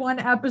I had one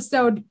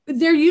episode.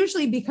 They're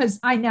usually, because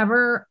I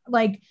never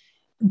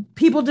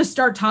people just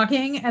start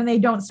talking and they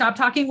don't stop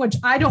talking, which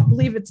I don't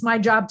believe it's my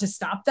job to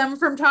stop them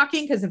from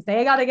talking, because if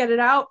they got to get it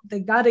out, they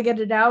got to get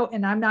it out,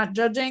 and I'm not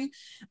judging.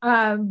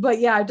 But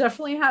yeah, I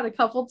definitely had a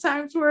couple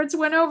times where it's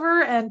went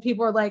over and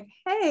people are like,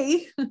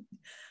 hey,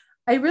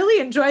 I really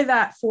enjoy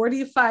that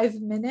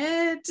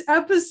 45-minute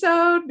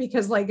episode,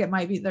 because like it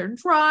might be their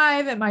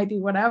drive, it might be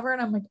whatever.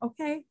 And I'm like,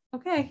 okay.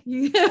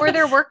 Or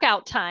their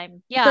workout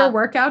time. Yeah. Their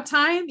workout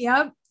time.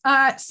 Yep.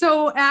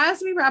 So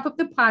as we wrap up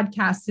the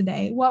podcast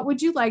today, what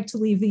would you like to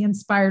leave the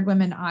Inspired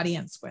Women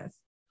audience with?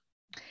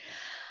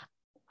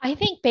 I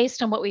think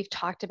based on what we've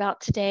talked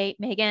about today,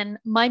 Megan,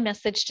 my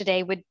message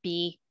today would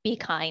be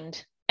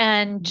kind.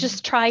 And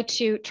just try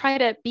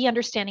to be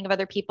understanding of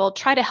other people,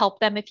 try to help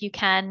them if you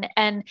can.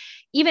 And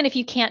even if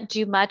you can't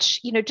do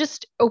much,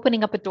 just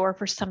opening up a door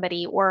for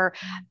somebody, or,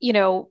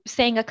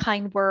 saying a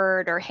kind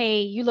word, or,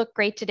 hey, you look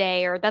great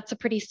today, or that's a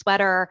pretty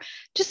sweater,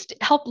 just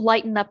help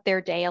lighten up their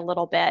day a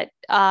little bit.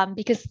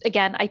 Because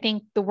again, I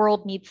think the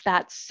world needs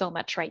that so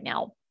much right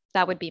now.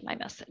 That would be my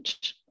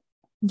message.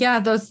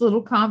 Yeah, those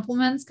little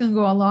compliments can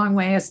go a long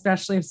way,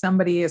 especially if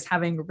somebody is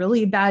having a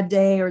really bad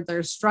day or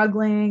they're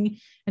struggling.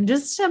 And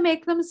just to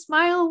make them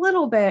smile a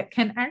little bit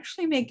can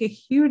actually make a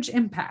huge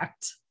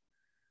impact.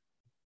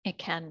 It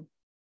can.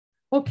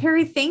 Well,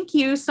 Kerry, thank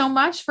you so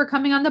much for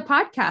coming on the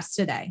podcast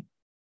today.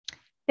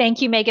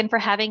 Thank you, Megan, for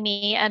having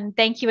me. And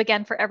thank you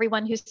again for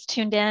everyone who's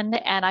tuned in.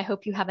 And I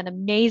hope you have an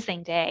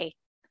amazing day.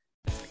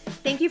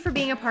 Thank you for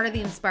being a part of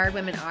the Inspired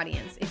Women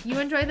audience. If you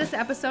enjoyed this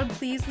episode,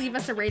 please leave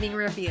us a rating and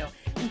review.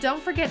 And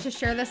don't forget to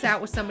share this out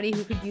with somebody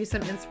who could use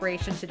some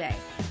inspiration today.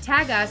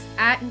 Tag us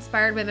at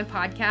Inspired Women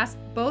Podcast,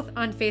 both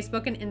on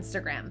Facebook and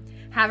Instagram.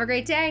 Have a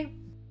great day.